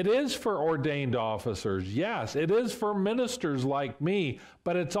 It is for ordained officers, yes. It is for ministers like me,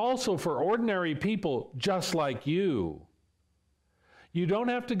 but it's also for ordinary people just like you. You don't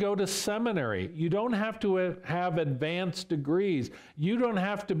have to go to seminary. You don't have to have advanced degrees. You don't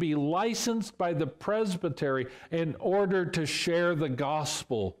have to be licensed by the presbytery in order to share the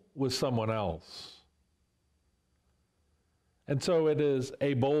gospel with someone else. And so it is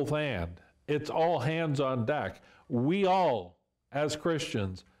a both and. It's all hands on deck. We all, as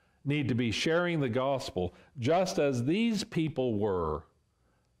Christians, need to be sharing the gospel just as these people were.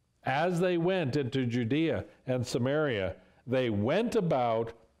 As they went into Judea and Samaria, they went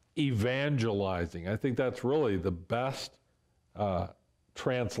about evangelizing. I think that's really the best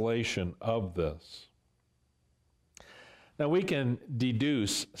translation of this. Now, we can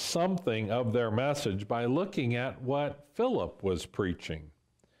deduce something of their message by looking at what Philip was preaching.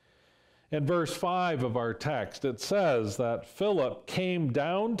 In verse 5 of our text, it says that Philip came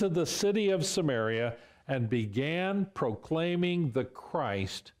down to the city of Samaria and began proclaiming the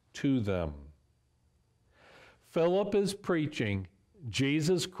Christ to them. Philip is preaching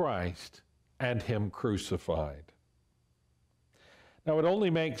Jesus Christ and him crucified. Now, it only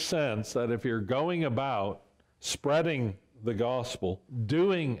makes sense that if you're going about spreading the gospel,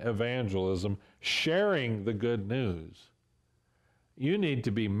 doing evangelism, sharing the good news, you need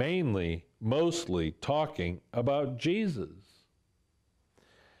to be mostly talking about Jesus.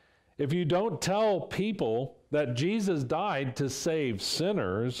 If you don't tell people that Jesus died to save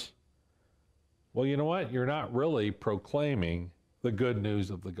sinners, well, you know what? You're not really proclaiming the good news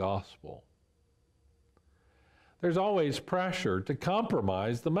of the gospel. There's always pressure to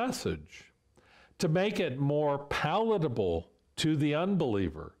compromise the message, to make it more palatable to the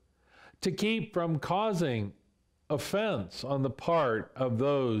unbeliever, to keep from causing offense on the part of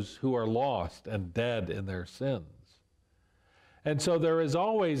those who are lost and dead in their sins. And so there is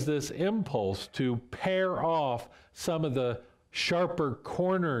always this impulse to pare off some of the sharper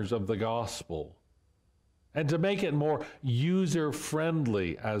corners of the gospel and to make it more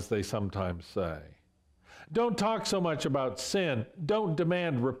user-friendly, as they sometimes say. Don't talk so much about sin. Don't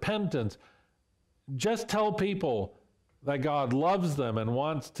demand repentance. Just tell people that God loves them and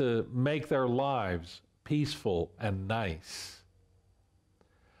wants to make their lives peaceful and nice.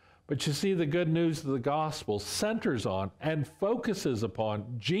 But you see, the good news of the gospel centers on and focuses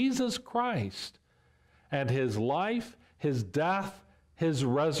upon Jesus Christ and his life, his death, his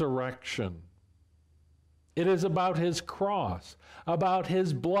resurrection. It is about his cross, about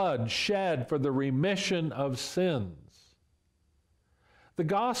his blood shed for the remission of sins. The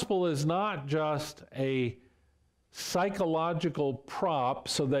gospel is not just a psychological prop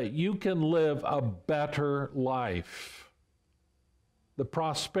so that you can live a better life. The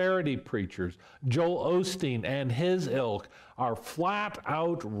prosperity preachers, Joel Osteen and his ilk, are flat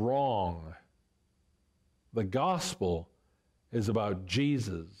out wrong. The gospel is about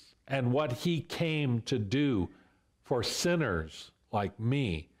Jesus and what he came to do for sinners like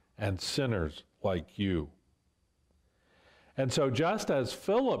me and sinners like you. And so just as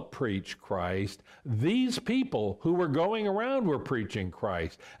Philip preached Christ, these people who were going around were preaching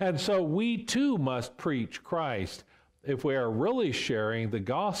Christ. And so we too must preach Christ if we are really sharing the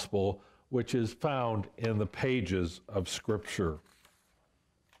gospel which is found in the pages of Scripture.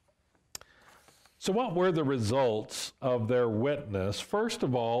 So what were the results of their witness? First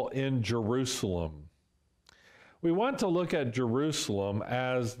of all, in Jerusalem. We want to look at Jerusalem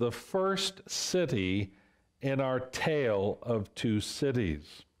as the first city in our tale of two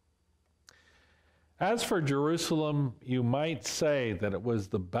cities. As for Jerusalem, you might say that it was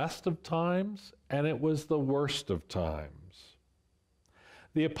the best of times and it was the worst of times.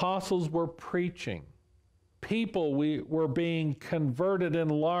 The apostles were preaching. People were being converted in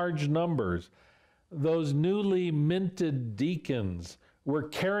large numbers. Those newly minted deacons were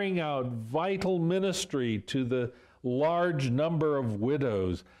carrying out vital ministry to the large number of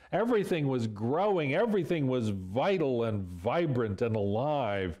widows. Everything was growing. Everything was vital and vibrant and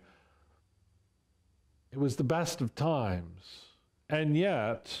alive. It was the best of times. And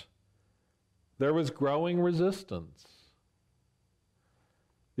yet, there was growing resistance.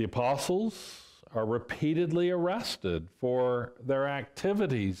 The apostles are repeatedly arrested for their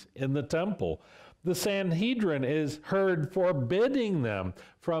activities in the temple. The Sanhedrin is heard forbidding them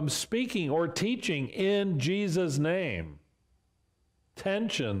from speaking or teaching in Jesus' name.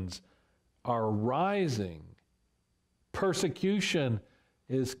 Tensions are rising. Persecution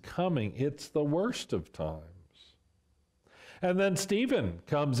is coming. It's the worst of times. And then Stephen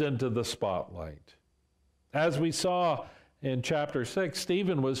comes into the spotlight. As we saw in chapter 6,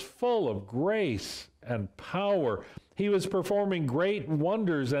 Stephen was full of grace and power. He was performing great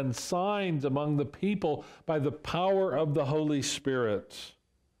wonders and signs among the people by the power of the Holy Spirit.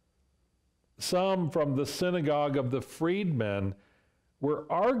 Some from the synagogue of the freedmen were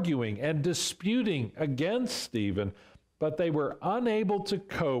arguing and disputing against Stephen, but they were unable to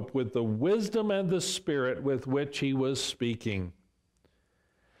cope with the wisdom and the spirit with which he was speaking.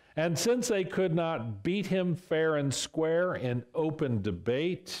 And since they could not beat him fair and square in open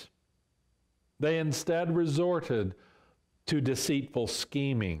debate, they instead resorted to deceitful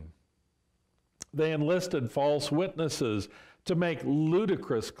scheming. They enlisted false witnesses to make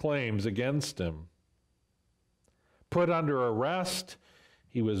ludicrous claims against him. Put under arrest,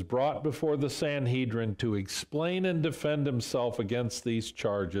 he was brought before the Sanhedrin to explain and defend himself against these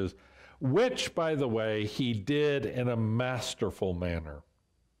charges, which, by the way, he did in a masterful manner.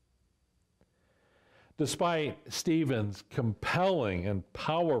 Despite Stephen's compelling and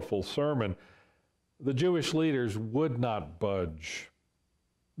powerful sermon, the Jewish leaders would not budge.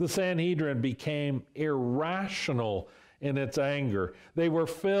 The Sanhedrin became irrational in its anger. They were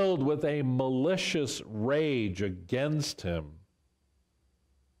filled with a malicious rage against him.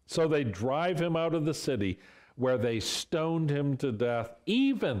 So they drive him out of the city, where they stoned him to death,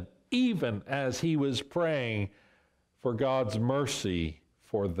 even as he was praying for God's mercy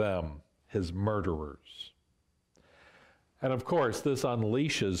for them, his murderers. And of course, this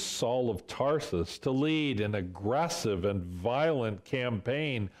unleashes Saul of Tarsus to lead an aggressive and violent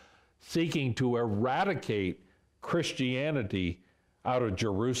campaign seeking to eradicate Christianity out of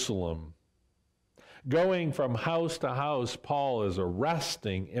Jerusalem. Going from house to house, Paul is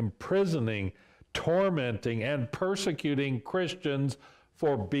arresting, imprisoning, tormenting, and persecuting Christians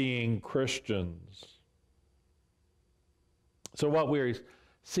for being Christians. So what we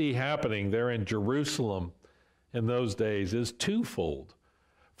see happening there in Jerusalem in those days is twofold.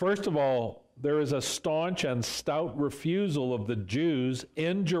 First of all, there is a staunch and stout refusal of the Jews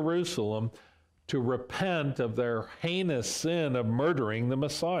in Jerusalem to repent of their heinous sin of murdering the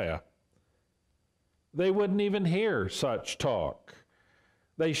Messiah. They wouldn't even hear such talk.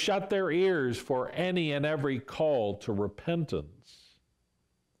 They shut their ears for any and every call to repentance.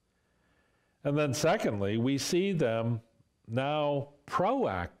 And then secondly, we see them now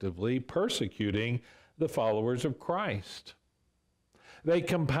proactively persecuting the followers of Christ. They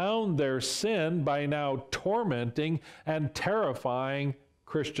compound their sin by now tormenting and terrifying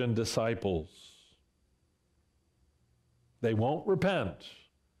Christian disciples. They won't repent,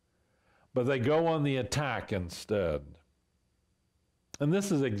 but they go on the attack instead. And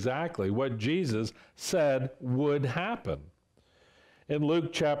this is exactly what Jesus said would happen. In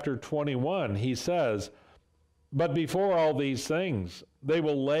Luke chapter 21, he says, "But before all these things, they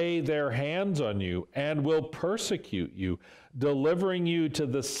will lay their hands on you and will persecute you, delivering you to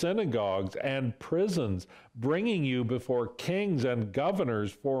the synagogues and prisons, bringing you before kings and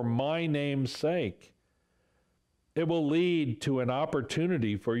governors for my name's sake. It will lead to an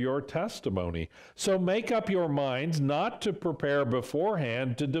opportunity for your testimony. So make up your minds not to prepare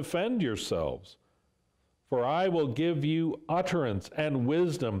beforehand to defend yourselves. For I will give you utterance and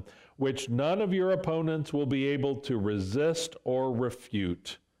wisdom, which none of your opponents will be able to resist or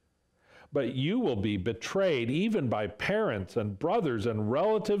refute. But you will be betrayed even by parents and brothers and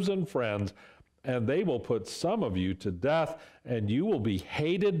relatives and friends, and they will put some of you to death, and you will be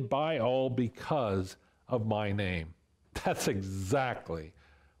hated by all because of my name." That's exactly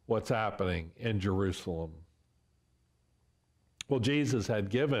what's happening in Jerusalem. Well, Jesus had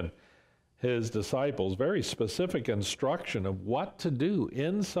given his disciples very specific instruction of what to do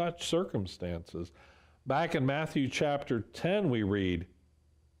in such circumstances. Back in Matthew chapter 10, we read,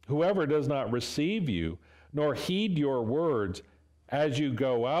 "Whoever does not receive you, nor heed your words, as you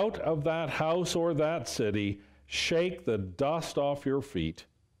go out of that house or that city, shake the dust off your feet.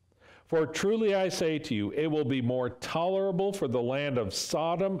 For truly I say to you, it will be more tolerable for the land of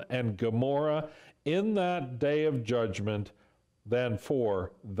Sodom and Gomorrah in that day of judgment than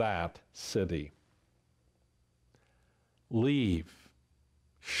for that city." Leave,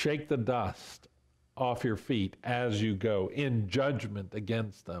 shake the dust off your feet as you go in judgment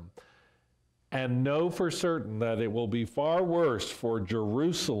against them. And know for certain that it will be far worse for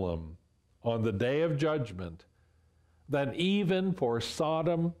Jerusalem on the day of judgment than even for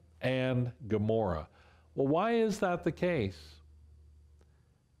Sodom and Gomorrah. Well, why is that the case?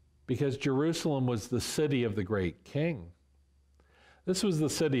 Because Jerusalem was the city of the great king. This was the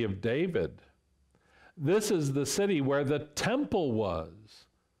city of David. This is the city where the temple was.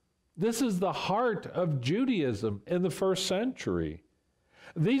 This is the heart of Judaism in the first century.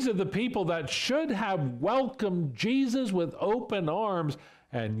 These are the people that should have welcomed Jesus with open arms,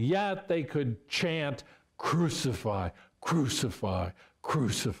 and yet they could chant, "Crucify, crucify,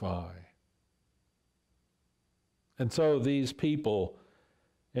 crucify." And so these people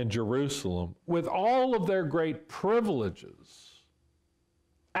in Jerusalem, with all of their great privileges,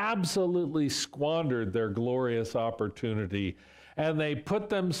 absolutely squandered their glorious opportunity, and they put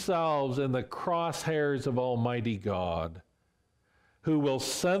themselves in the crosshairs of Almighty God, who will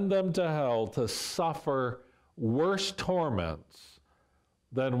send them to hell to suffer worse torments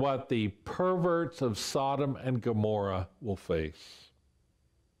than what the perverts of Sodom and Gomorrah will face.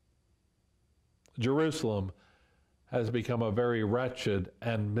 Jerusalem has become a very wretched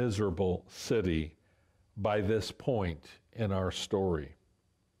and miserable city by this point in our story.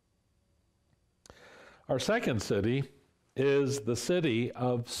 Our second city is the city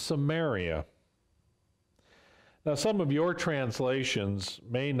of Samaria. Now, some of your translations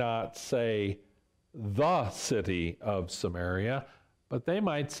may not say the city of Samaria, but they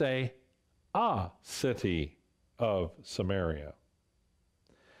might say a city of Samaria.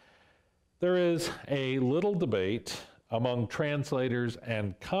 There is a little debate among translators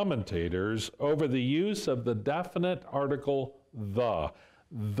and commentators over the use of the definite article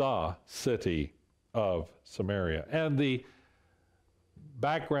the city of Samaria. And the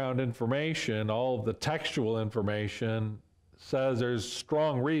background information, all of the textual information, says there's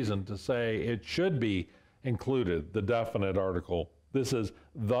strong reason to say it should be included, the definite article. This is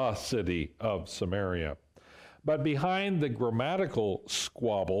the city of Samaria. But behind the grammatical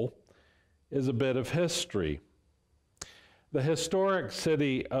squabble is a bit of history. The historic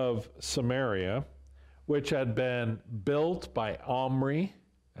city of Samaria, which had been built by Omri,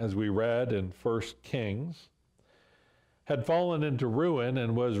 as we read in 1 Kings, had fallen into ruin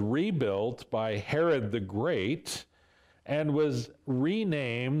and was rebuilt by Herod the Great and was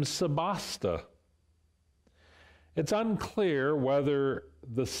renamed Sebasta. It's unclear whether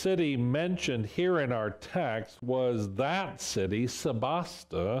the city mentioned here in our text was that city,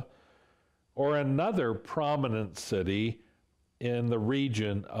 Sebasta, or another prominent city in the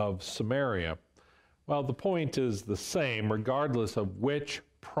region of Samaria. Well, the point is the same, regardless of which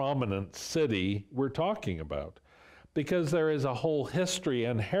prominent city we're talking about, because there is a whole history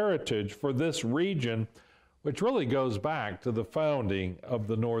and heritage for this region, which really goes back to the founding of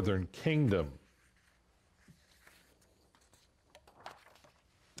the Northern Kingdom.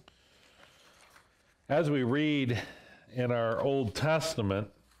 As we read in our Old Testament,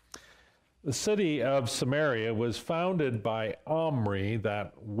 the city of Samaria was founded by Omri,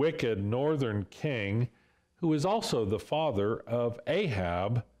 that wicked northern king, who was also the father of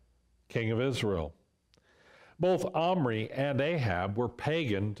Ahab, king of Israel. Both Omri and Ahab were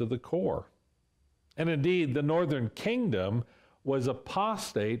pagan to the core. And indeed, the northern kingdom was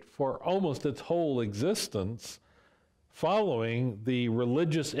apostate for almost its whole existence, following the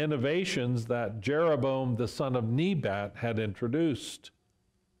religious innovations that Jeroboam, the son of Nebat, had introduced.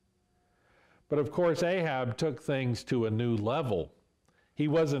 But of course, Ahab took things to a new level. He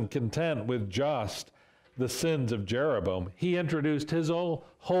wasn't content with just the sins of Jeroboam. He introduced his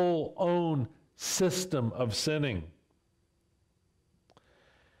whole own system of sinning.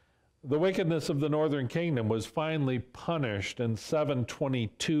 The wickedness of the northern kingdom was finally punished in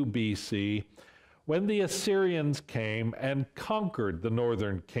 722 BC when the Assyrians came and conquered the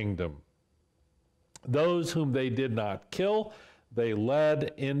northern kingdom. Those whom they did not kill, they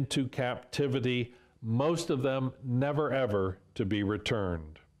led into captivity, most of them never ever to be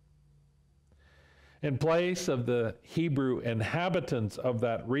returned. In place of the Hebrew inhabitants of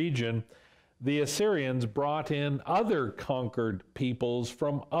that region, the Assyrians brought in other conquered peoples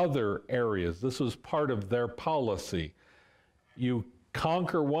from other areas. This was part of their policy. You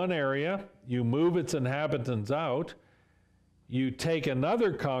conquer one area, you move its inhabitants out, you take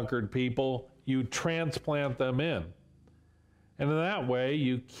another conquered people, you transplant them in. And in that way,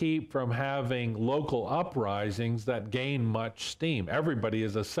 you keep from having local uprisings that gain much steam. Everybody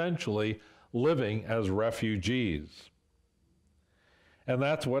is essentially living as refugees. And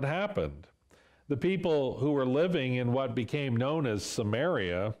that's what happened. The people who were living in what became known as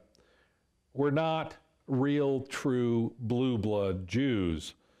Samaria were not real, true, blue blood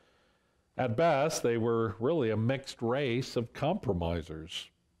Jews. At best, they were really a mixed race of compromisers.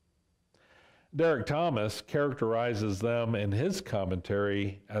 Derek Thomas characterizes them in his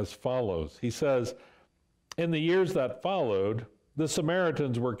commentary as follows. He says, "In the years that followed, the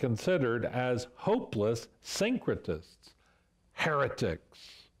Samaritans were considered as hopeless syncretists,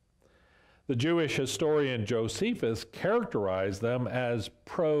 heretics. The Jewish historian Josephus characterized them as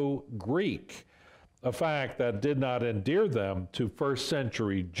pro-Greek, a fact that did not endear them to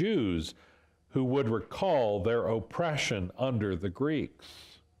first-century Jews who would recall their oppression under the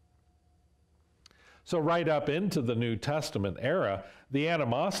Greeks." So right up into the New Testament era, the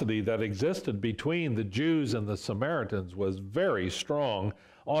animosity that existed between the Jews and the Samaritans was very strong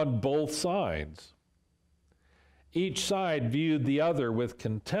on both sides. Each side viewed the other with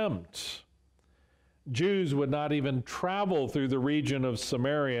contempt. Jews would not even travel through the region of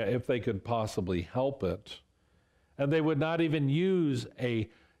Samaria if they could possibly help it. And they would not even use a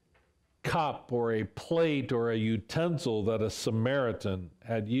cup or a plate or a utensil that a Samaritan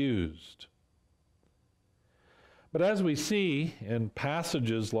had used. But as we see in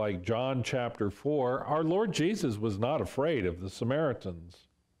passages like John chapter 4, our Lord Jesus was not afraid of the Samaritans.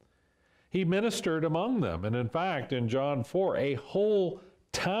 He ministered among them. And in fact, in John 4, a whole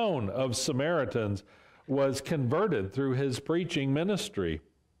town of Samaritans was converted through his preaching ministry.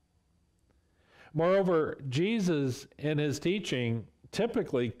 Moreover, Jesus in his teaching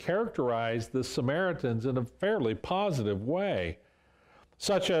typically characterized the Samaritans in a fairly positive way,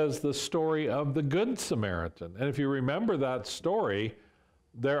 such as the story of the Good Samaritan. And if you remember that story,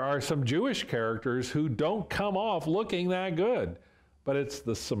 there are some Jewish characters who don't come off looking that good, but it's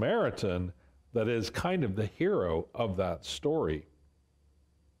the Samaritan that is kind of the hero of that story.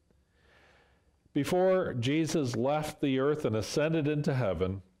 Before Jesus left the earth and ascended into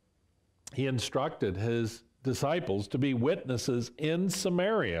heaven, he instructed his disciples to be witnesses in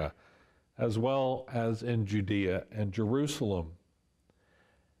Samaria, as well as in Judea and Jerusalem.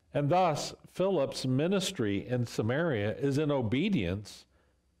 And thus, Philip's ministry in Samaria is in obedience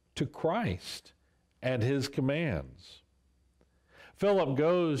to Christ and his commands. Philip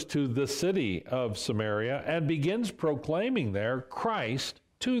goes to the city of Samaria and begins proclaiming there Christ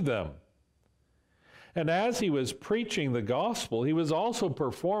to them. And as he was preaching the gospel, he was also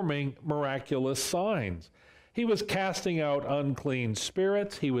performing miraculous signs. He was casting out unclean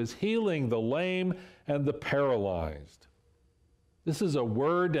spirits. He was healing the lame and the paralyzed. This is a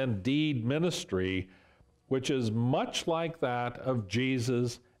word and deed ministry which is much like that of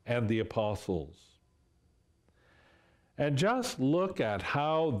Jesus and the apostles. And just look at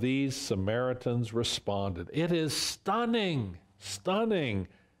how these Samaritans responded. It is stunning, stunning.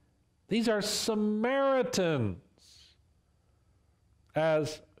 These are Samaritans.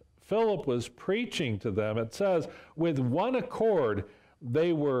 As Philip was preaching to them, it says, with one accord,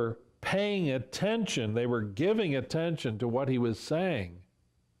 they were paying attention. They were giving attention to what he was saying.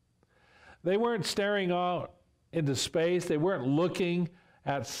 They weren't staring out into space. They weren't looking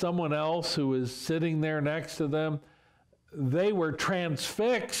at someone else who was sitting there next to them. They were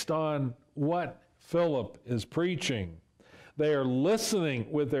transfixed on what Philip is preaching. They are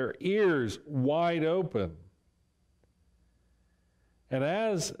listening with their ears wide open. And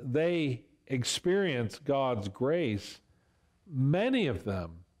as they experience God's grace, many of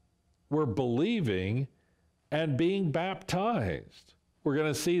them were believing and being baptized. We're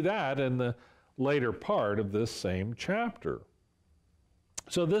going to see that in the later part of this same chapter.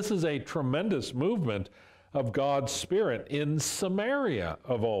 So this is a tremendous movement of God's Spirit in Samaria,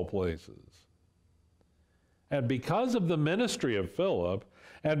 of all places. And because of the ministry of Philip,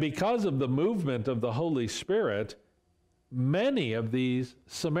 and because of the movement of the Holy Spirit, many of these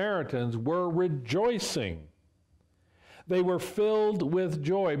Samaritans were rejoicing. They were filled with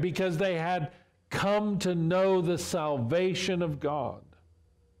joy because they had come to know the salvation of God.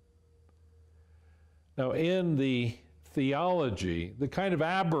 Now, in the theology, the kind of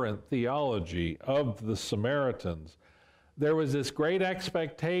aberrant theology of the Samaritans, there was this great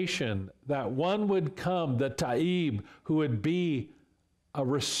expectation that one would come, the Ta'ib, who would be a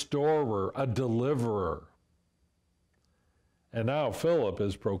restorer, a deliverer. And now Philip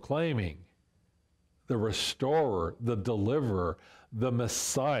is proclaiming the restorer, the deliverer, the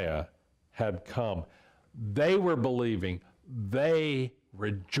Messiah had come. They were believing. They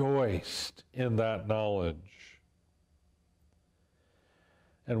rejoiced in that knowledge.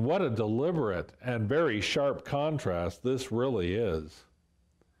 And what a deliberate and very sharp contrast this really is.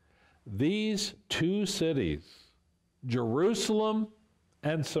 These two cities, Jerusalem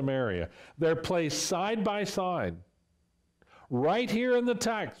and Samaria, they're placed side by side, right here in the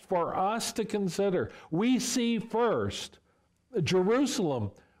text for us to consider. We see first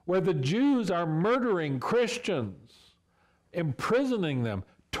Jerusalem, where the Jews are murdering Christians, imprisoning them,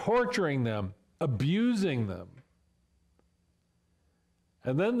 torturing them, abusing them.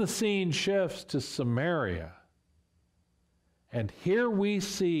 And then the scene shifts to Samaria. And here we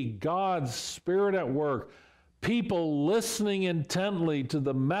see God's Spirit at work, people listening intently to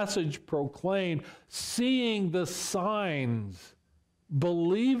the message proclaimed, seeing the signs,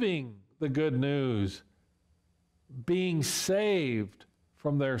 believing the good news, being saved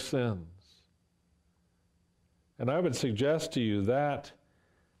from their sins. And I would suggest to you that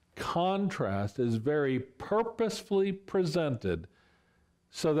contrast is very purposefully presented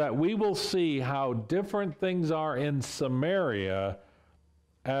so that we will see how different things are in Samaria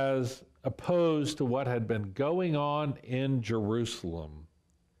as opposed to what had been going on in Jerusalem.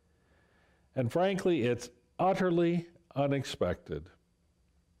 And frankly, it's utterly unexpected.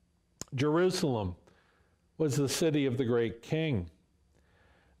 Jerusalem was the city of the great king.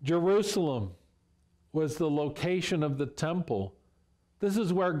 Jerusalem was the location of the temple. This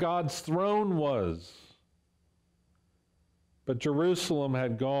is where God's throne was. But Jerusalem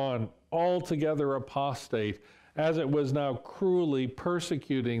had gone altogether apostate, as it was now cruelly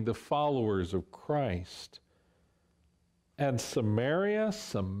persecuting the followers of Christ. And Samaria,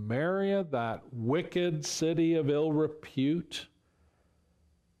 that wicked city of ill repute,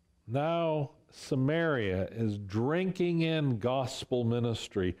 now Samaria is drinking in gospel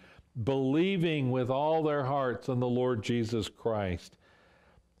ministry, believing with all their hearts in the Lord Jesus Christ.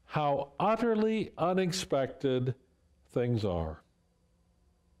 How utterly unexpected things are.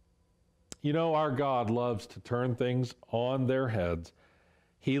 You know, our God loves to turn things on their heads.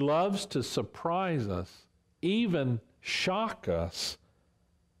 He loves to surprise us, even shock us.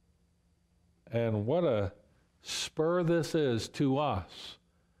 And what a spur this is to us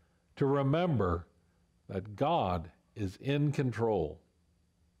to remember that God is in control.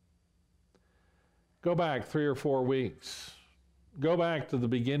 Go back 3 or 4 weeks. Go back to the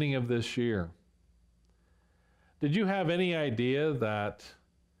beginning of this year. Did you have any idea that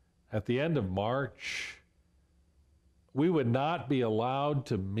at the end of March, we would not be allowed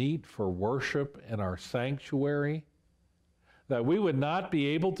to meet for worship in our sanctuary? That we would not be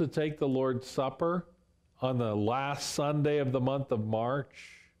able to take the Lord's Supper on the last Sunday of the month of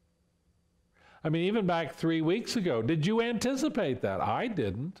March? I mean, even back 3 weeks ago, did you anticipate that? I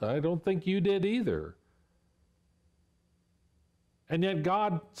didn't. I don't think you did either. And yet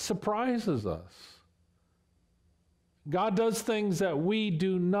God surprises us. God does things that we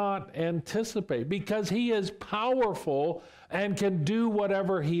do not anticipate because He is powerful and can do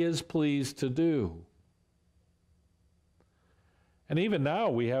whatever He is pleased to do. And even now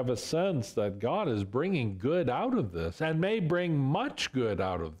we have a sense that God is bringing good out of this and may bring much good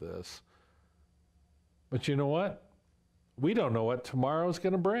out of this. But you know what? We don't know what tomorrow's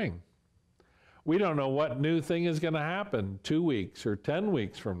going to bring. We don't know what new thing is going to happen 2 weeks or 10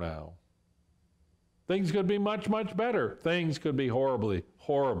 weeks from now. Things could be much, much better. Things could be horribly,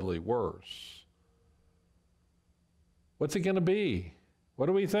 horribly worse. What's it going to be? What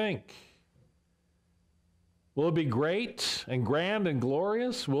do we think? Will it be great and grand and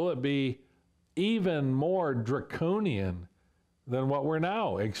glorious? Will it be even more draconian than what we're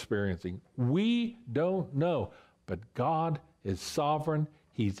now experiencing? We don't know, but God is sovereign.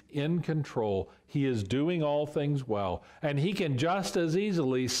 He's in control. He is doing all things well. And he can just as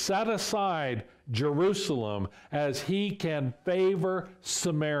easily set aside Jerusalem as he can favor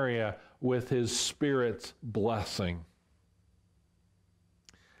Samaria with his Spirit's blessing.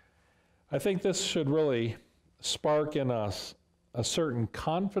 I think this should really spark in us a certain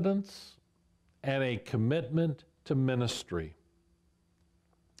confidence and a commitment to ministry.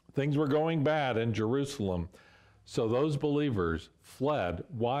 Things were going bad in Jerusalem, so those believers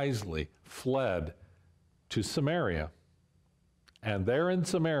wisely fled to Samaria. And there in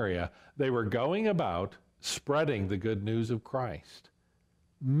Samaria, they were going about spreading the good news of Christ.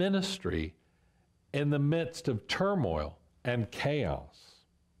 Ministry in the midst of turmoil and chaos.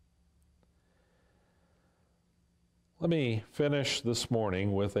 Let me finish this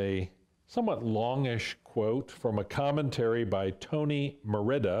morning with a somewhat longish quote from a commentary by Tony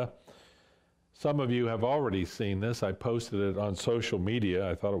Merida. Some of you have already seen this. I posted it on social media.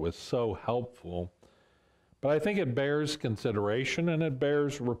 I thought it was so helpful. But I think it bears consideration and it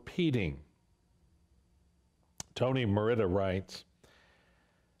bears repeating. Tony Merida writes,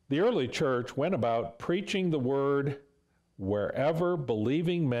 "The early church went about preaching the word wherever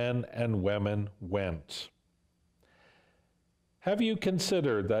believing men and women went. Have you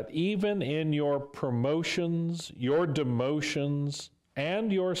considered that even in your promotions, your demotions,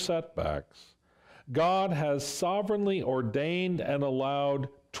 and your setbacks, God has sovereignly ordained and allowed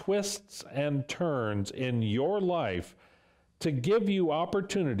twists and turns in your life to give you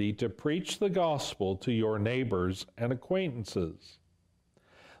opportunity to preach the gospel to your neighbors and acquaintances?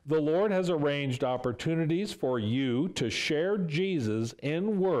 The Lord has arranged opportunities for you to share Jesus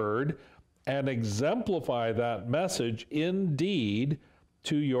in word and exemplify that message in deed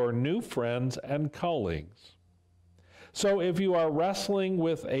to your new friends and colleagues. So if you are wrestling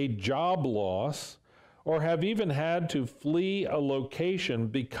with a job loss or have even had to flee a location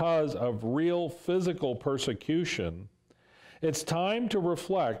because of real physical persecution, it's time to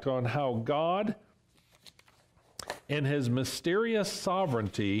reflect on how God, in his mysterious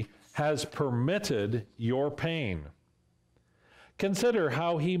sovereignty, has permitted your pain. Consider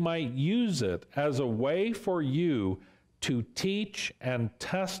how he might use it as a way for you to teach and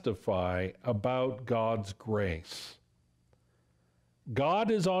testify about God's grace.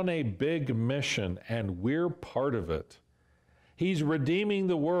 God is on a big mission, and we're part of it. He's redeeming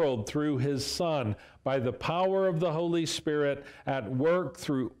the world through his Son by the power of the Holy Spirit at work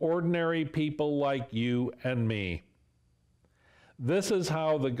through ordinary people like you and me. This is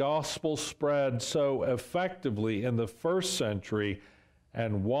how the gospel spread so effectively in the first century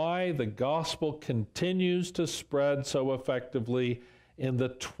and why the gospel continues to spread so effectively in the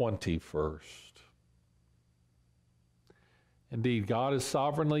 21st. Indeed, God is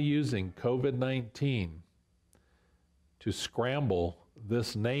sovereignly using COVID-19 to scramble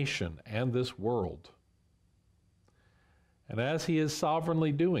this nation and this world. And as he is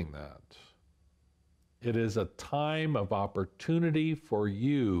sovereignly doing that, it is a time of opportunity for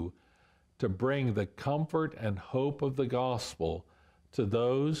you to bring the comfort and hope of the gospel to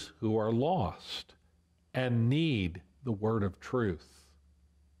those who are lost and need the word of truth.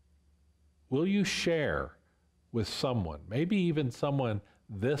 Will you share with someone, maybe even someone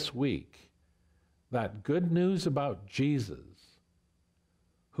this week, that good news about Jesus,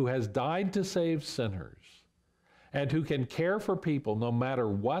 who has died to save sinners, and who can care for people no matter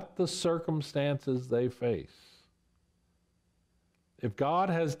what the circumstances they face? If God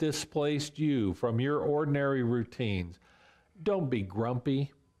has displaced you from your ordinary routines, don't be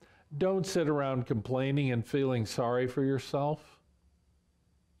grumpy. Don't sit around complaining and feeling sorry for yourself.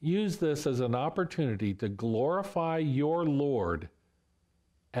 Use this as an opportunity to glorify your Lord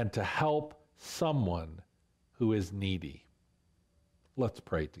and to help someone who is needy. Let's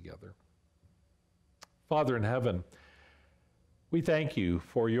pray together. Father in heaven, we thank you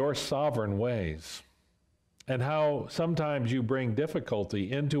for your sovereign ways and how sometimes you bring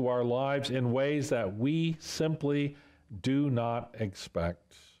difficulty into our lives in ways that we simply do not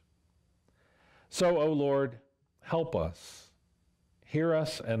expect. So, O Lord, help us, hear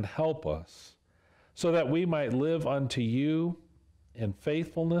us and help us, so that we might live unto you in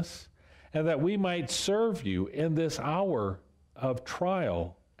faithfulness and that we might serve you in this hour of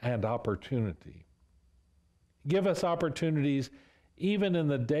trial and opportunity. Give us opportunities even in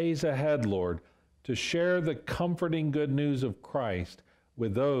the days ahead, Lord, to share the comforting good news of Christ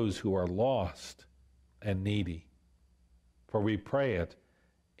with those who are lost and needy. For we pray it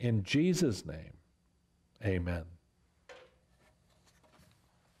in Jesus' name. Amen.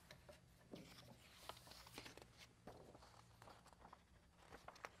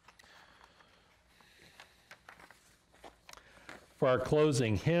 For our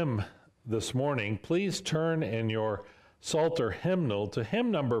closing hymn this morning, please turn in your Psalter hymnal to hymn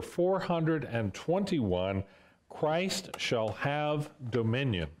number 421, Christ Shall Have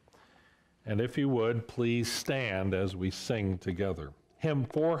Dominion. And if you would, please stand as we sing together. Hymn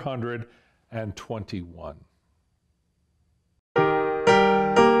 421.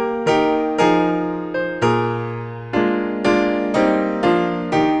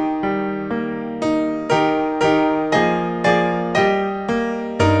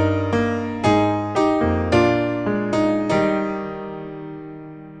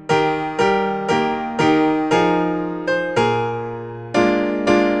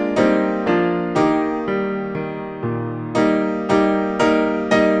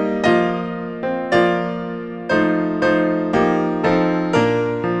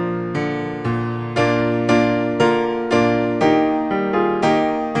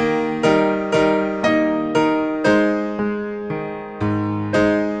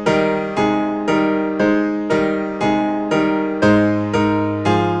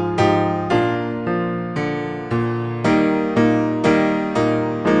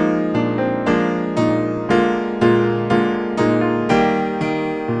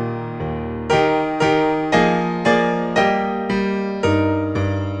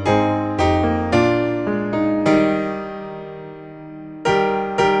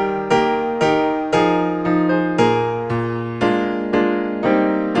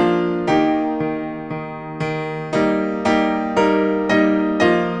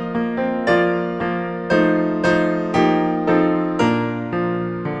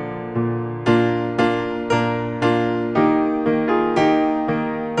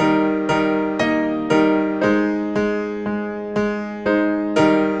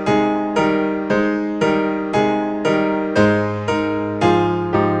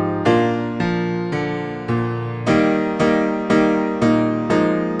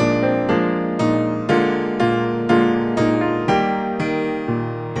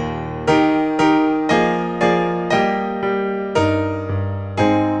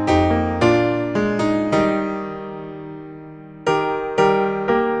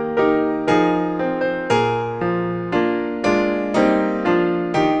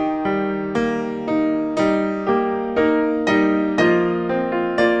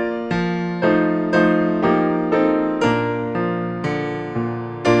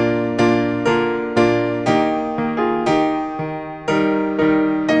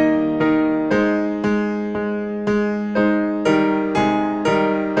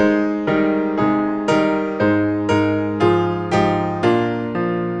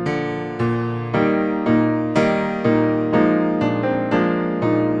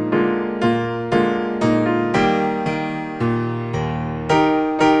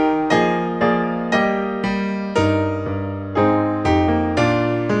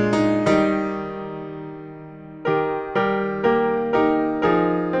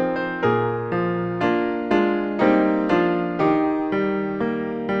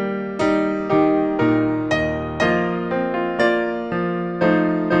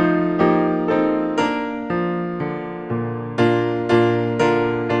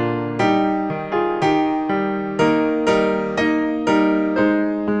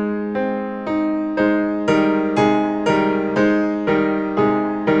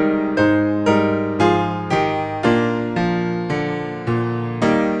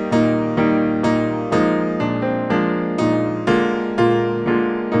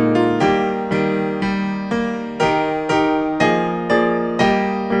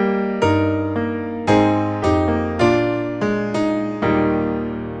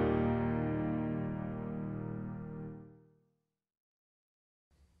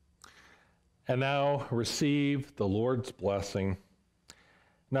 And now receive the Lord's blessing.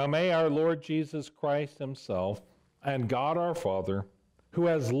 Now may our Lord Jesus Christ himself and God our Father, who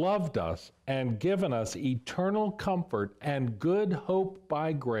has loved us and given us eternal comfort and good hope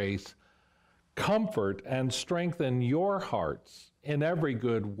by grace, comfort and strengthen your hearts in every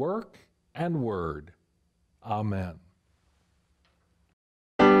good work and word. Amen.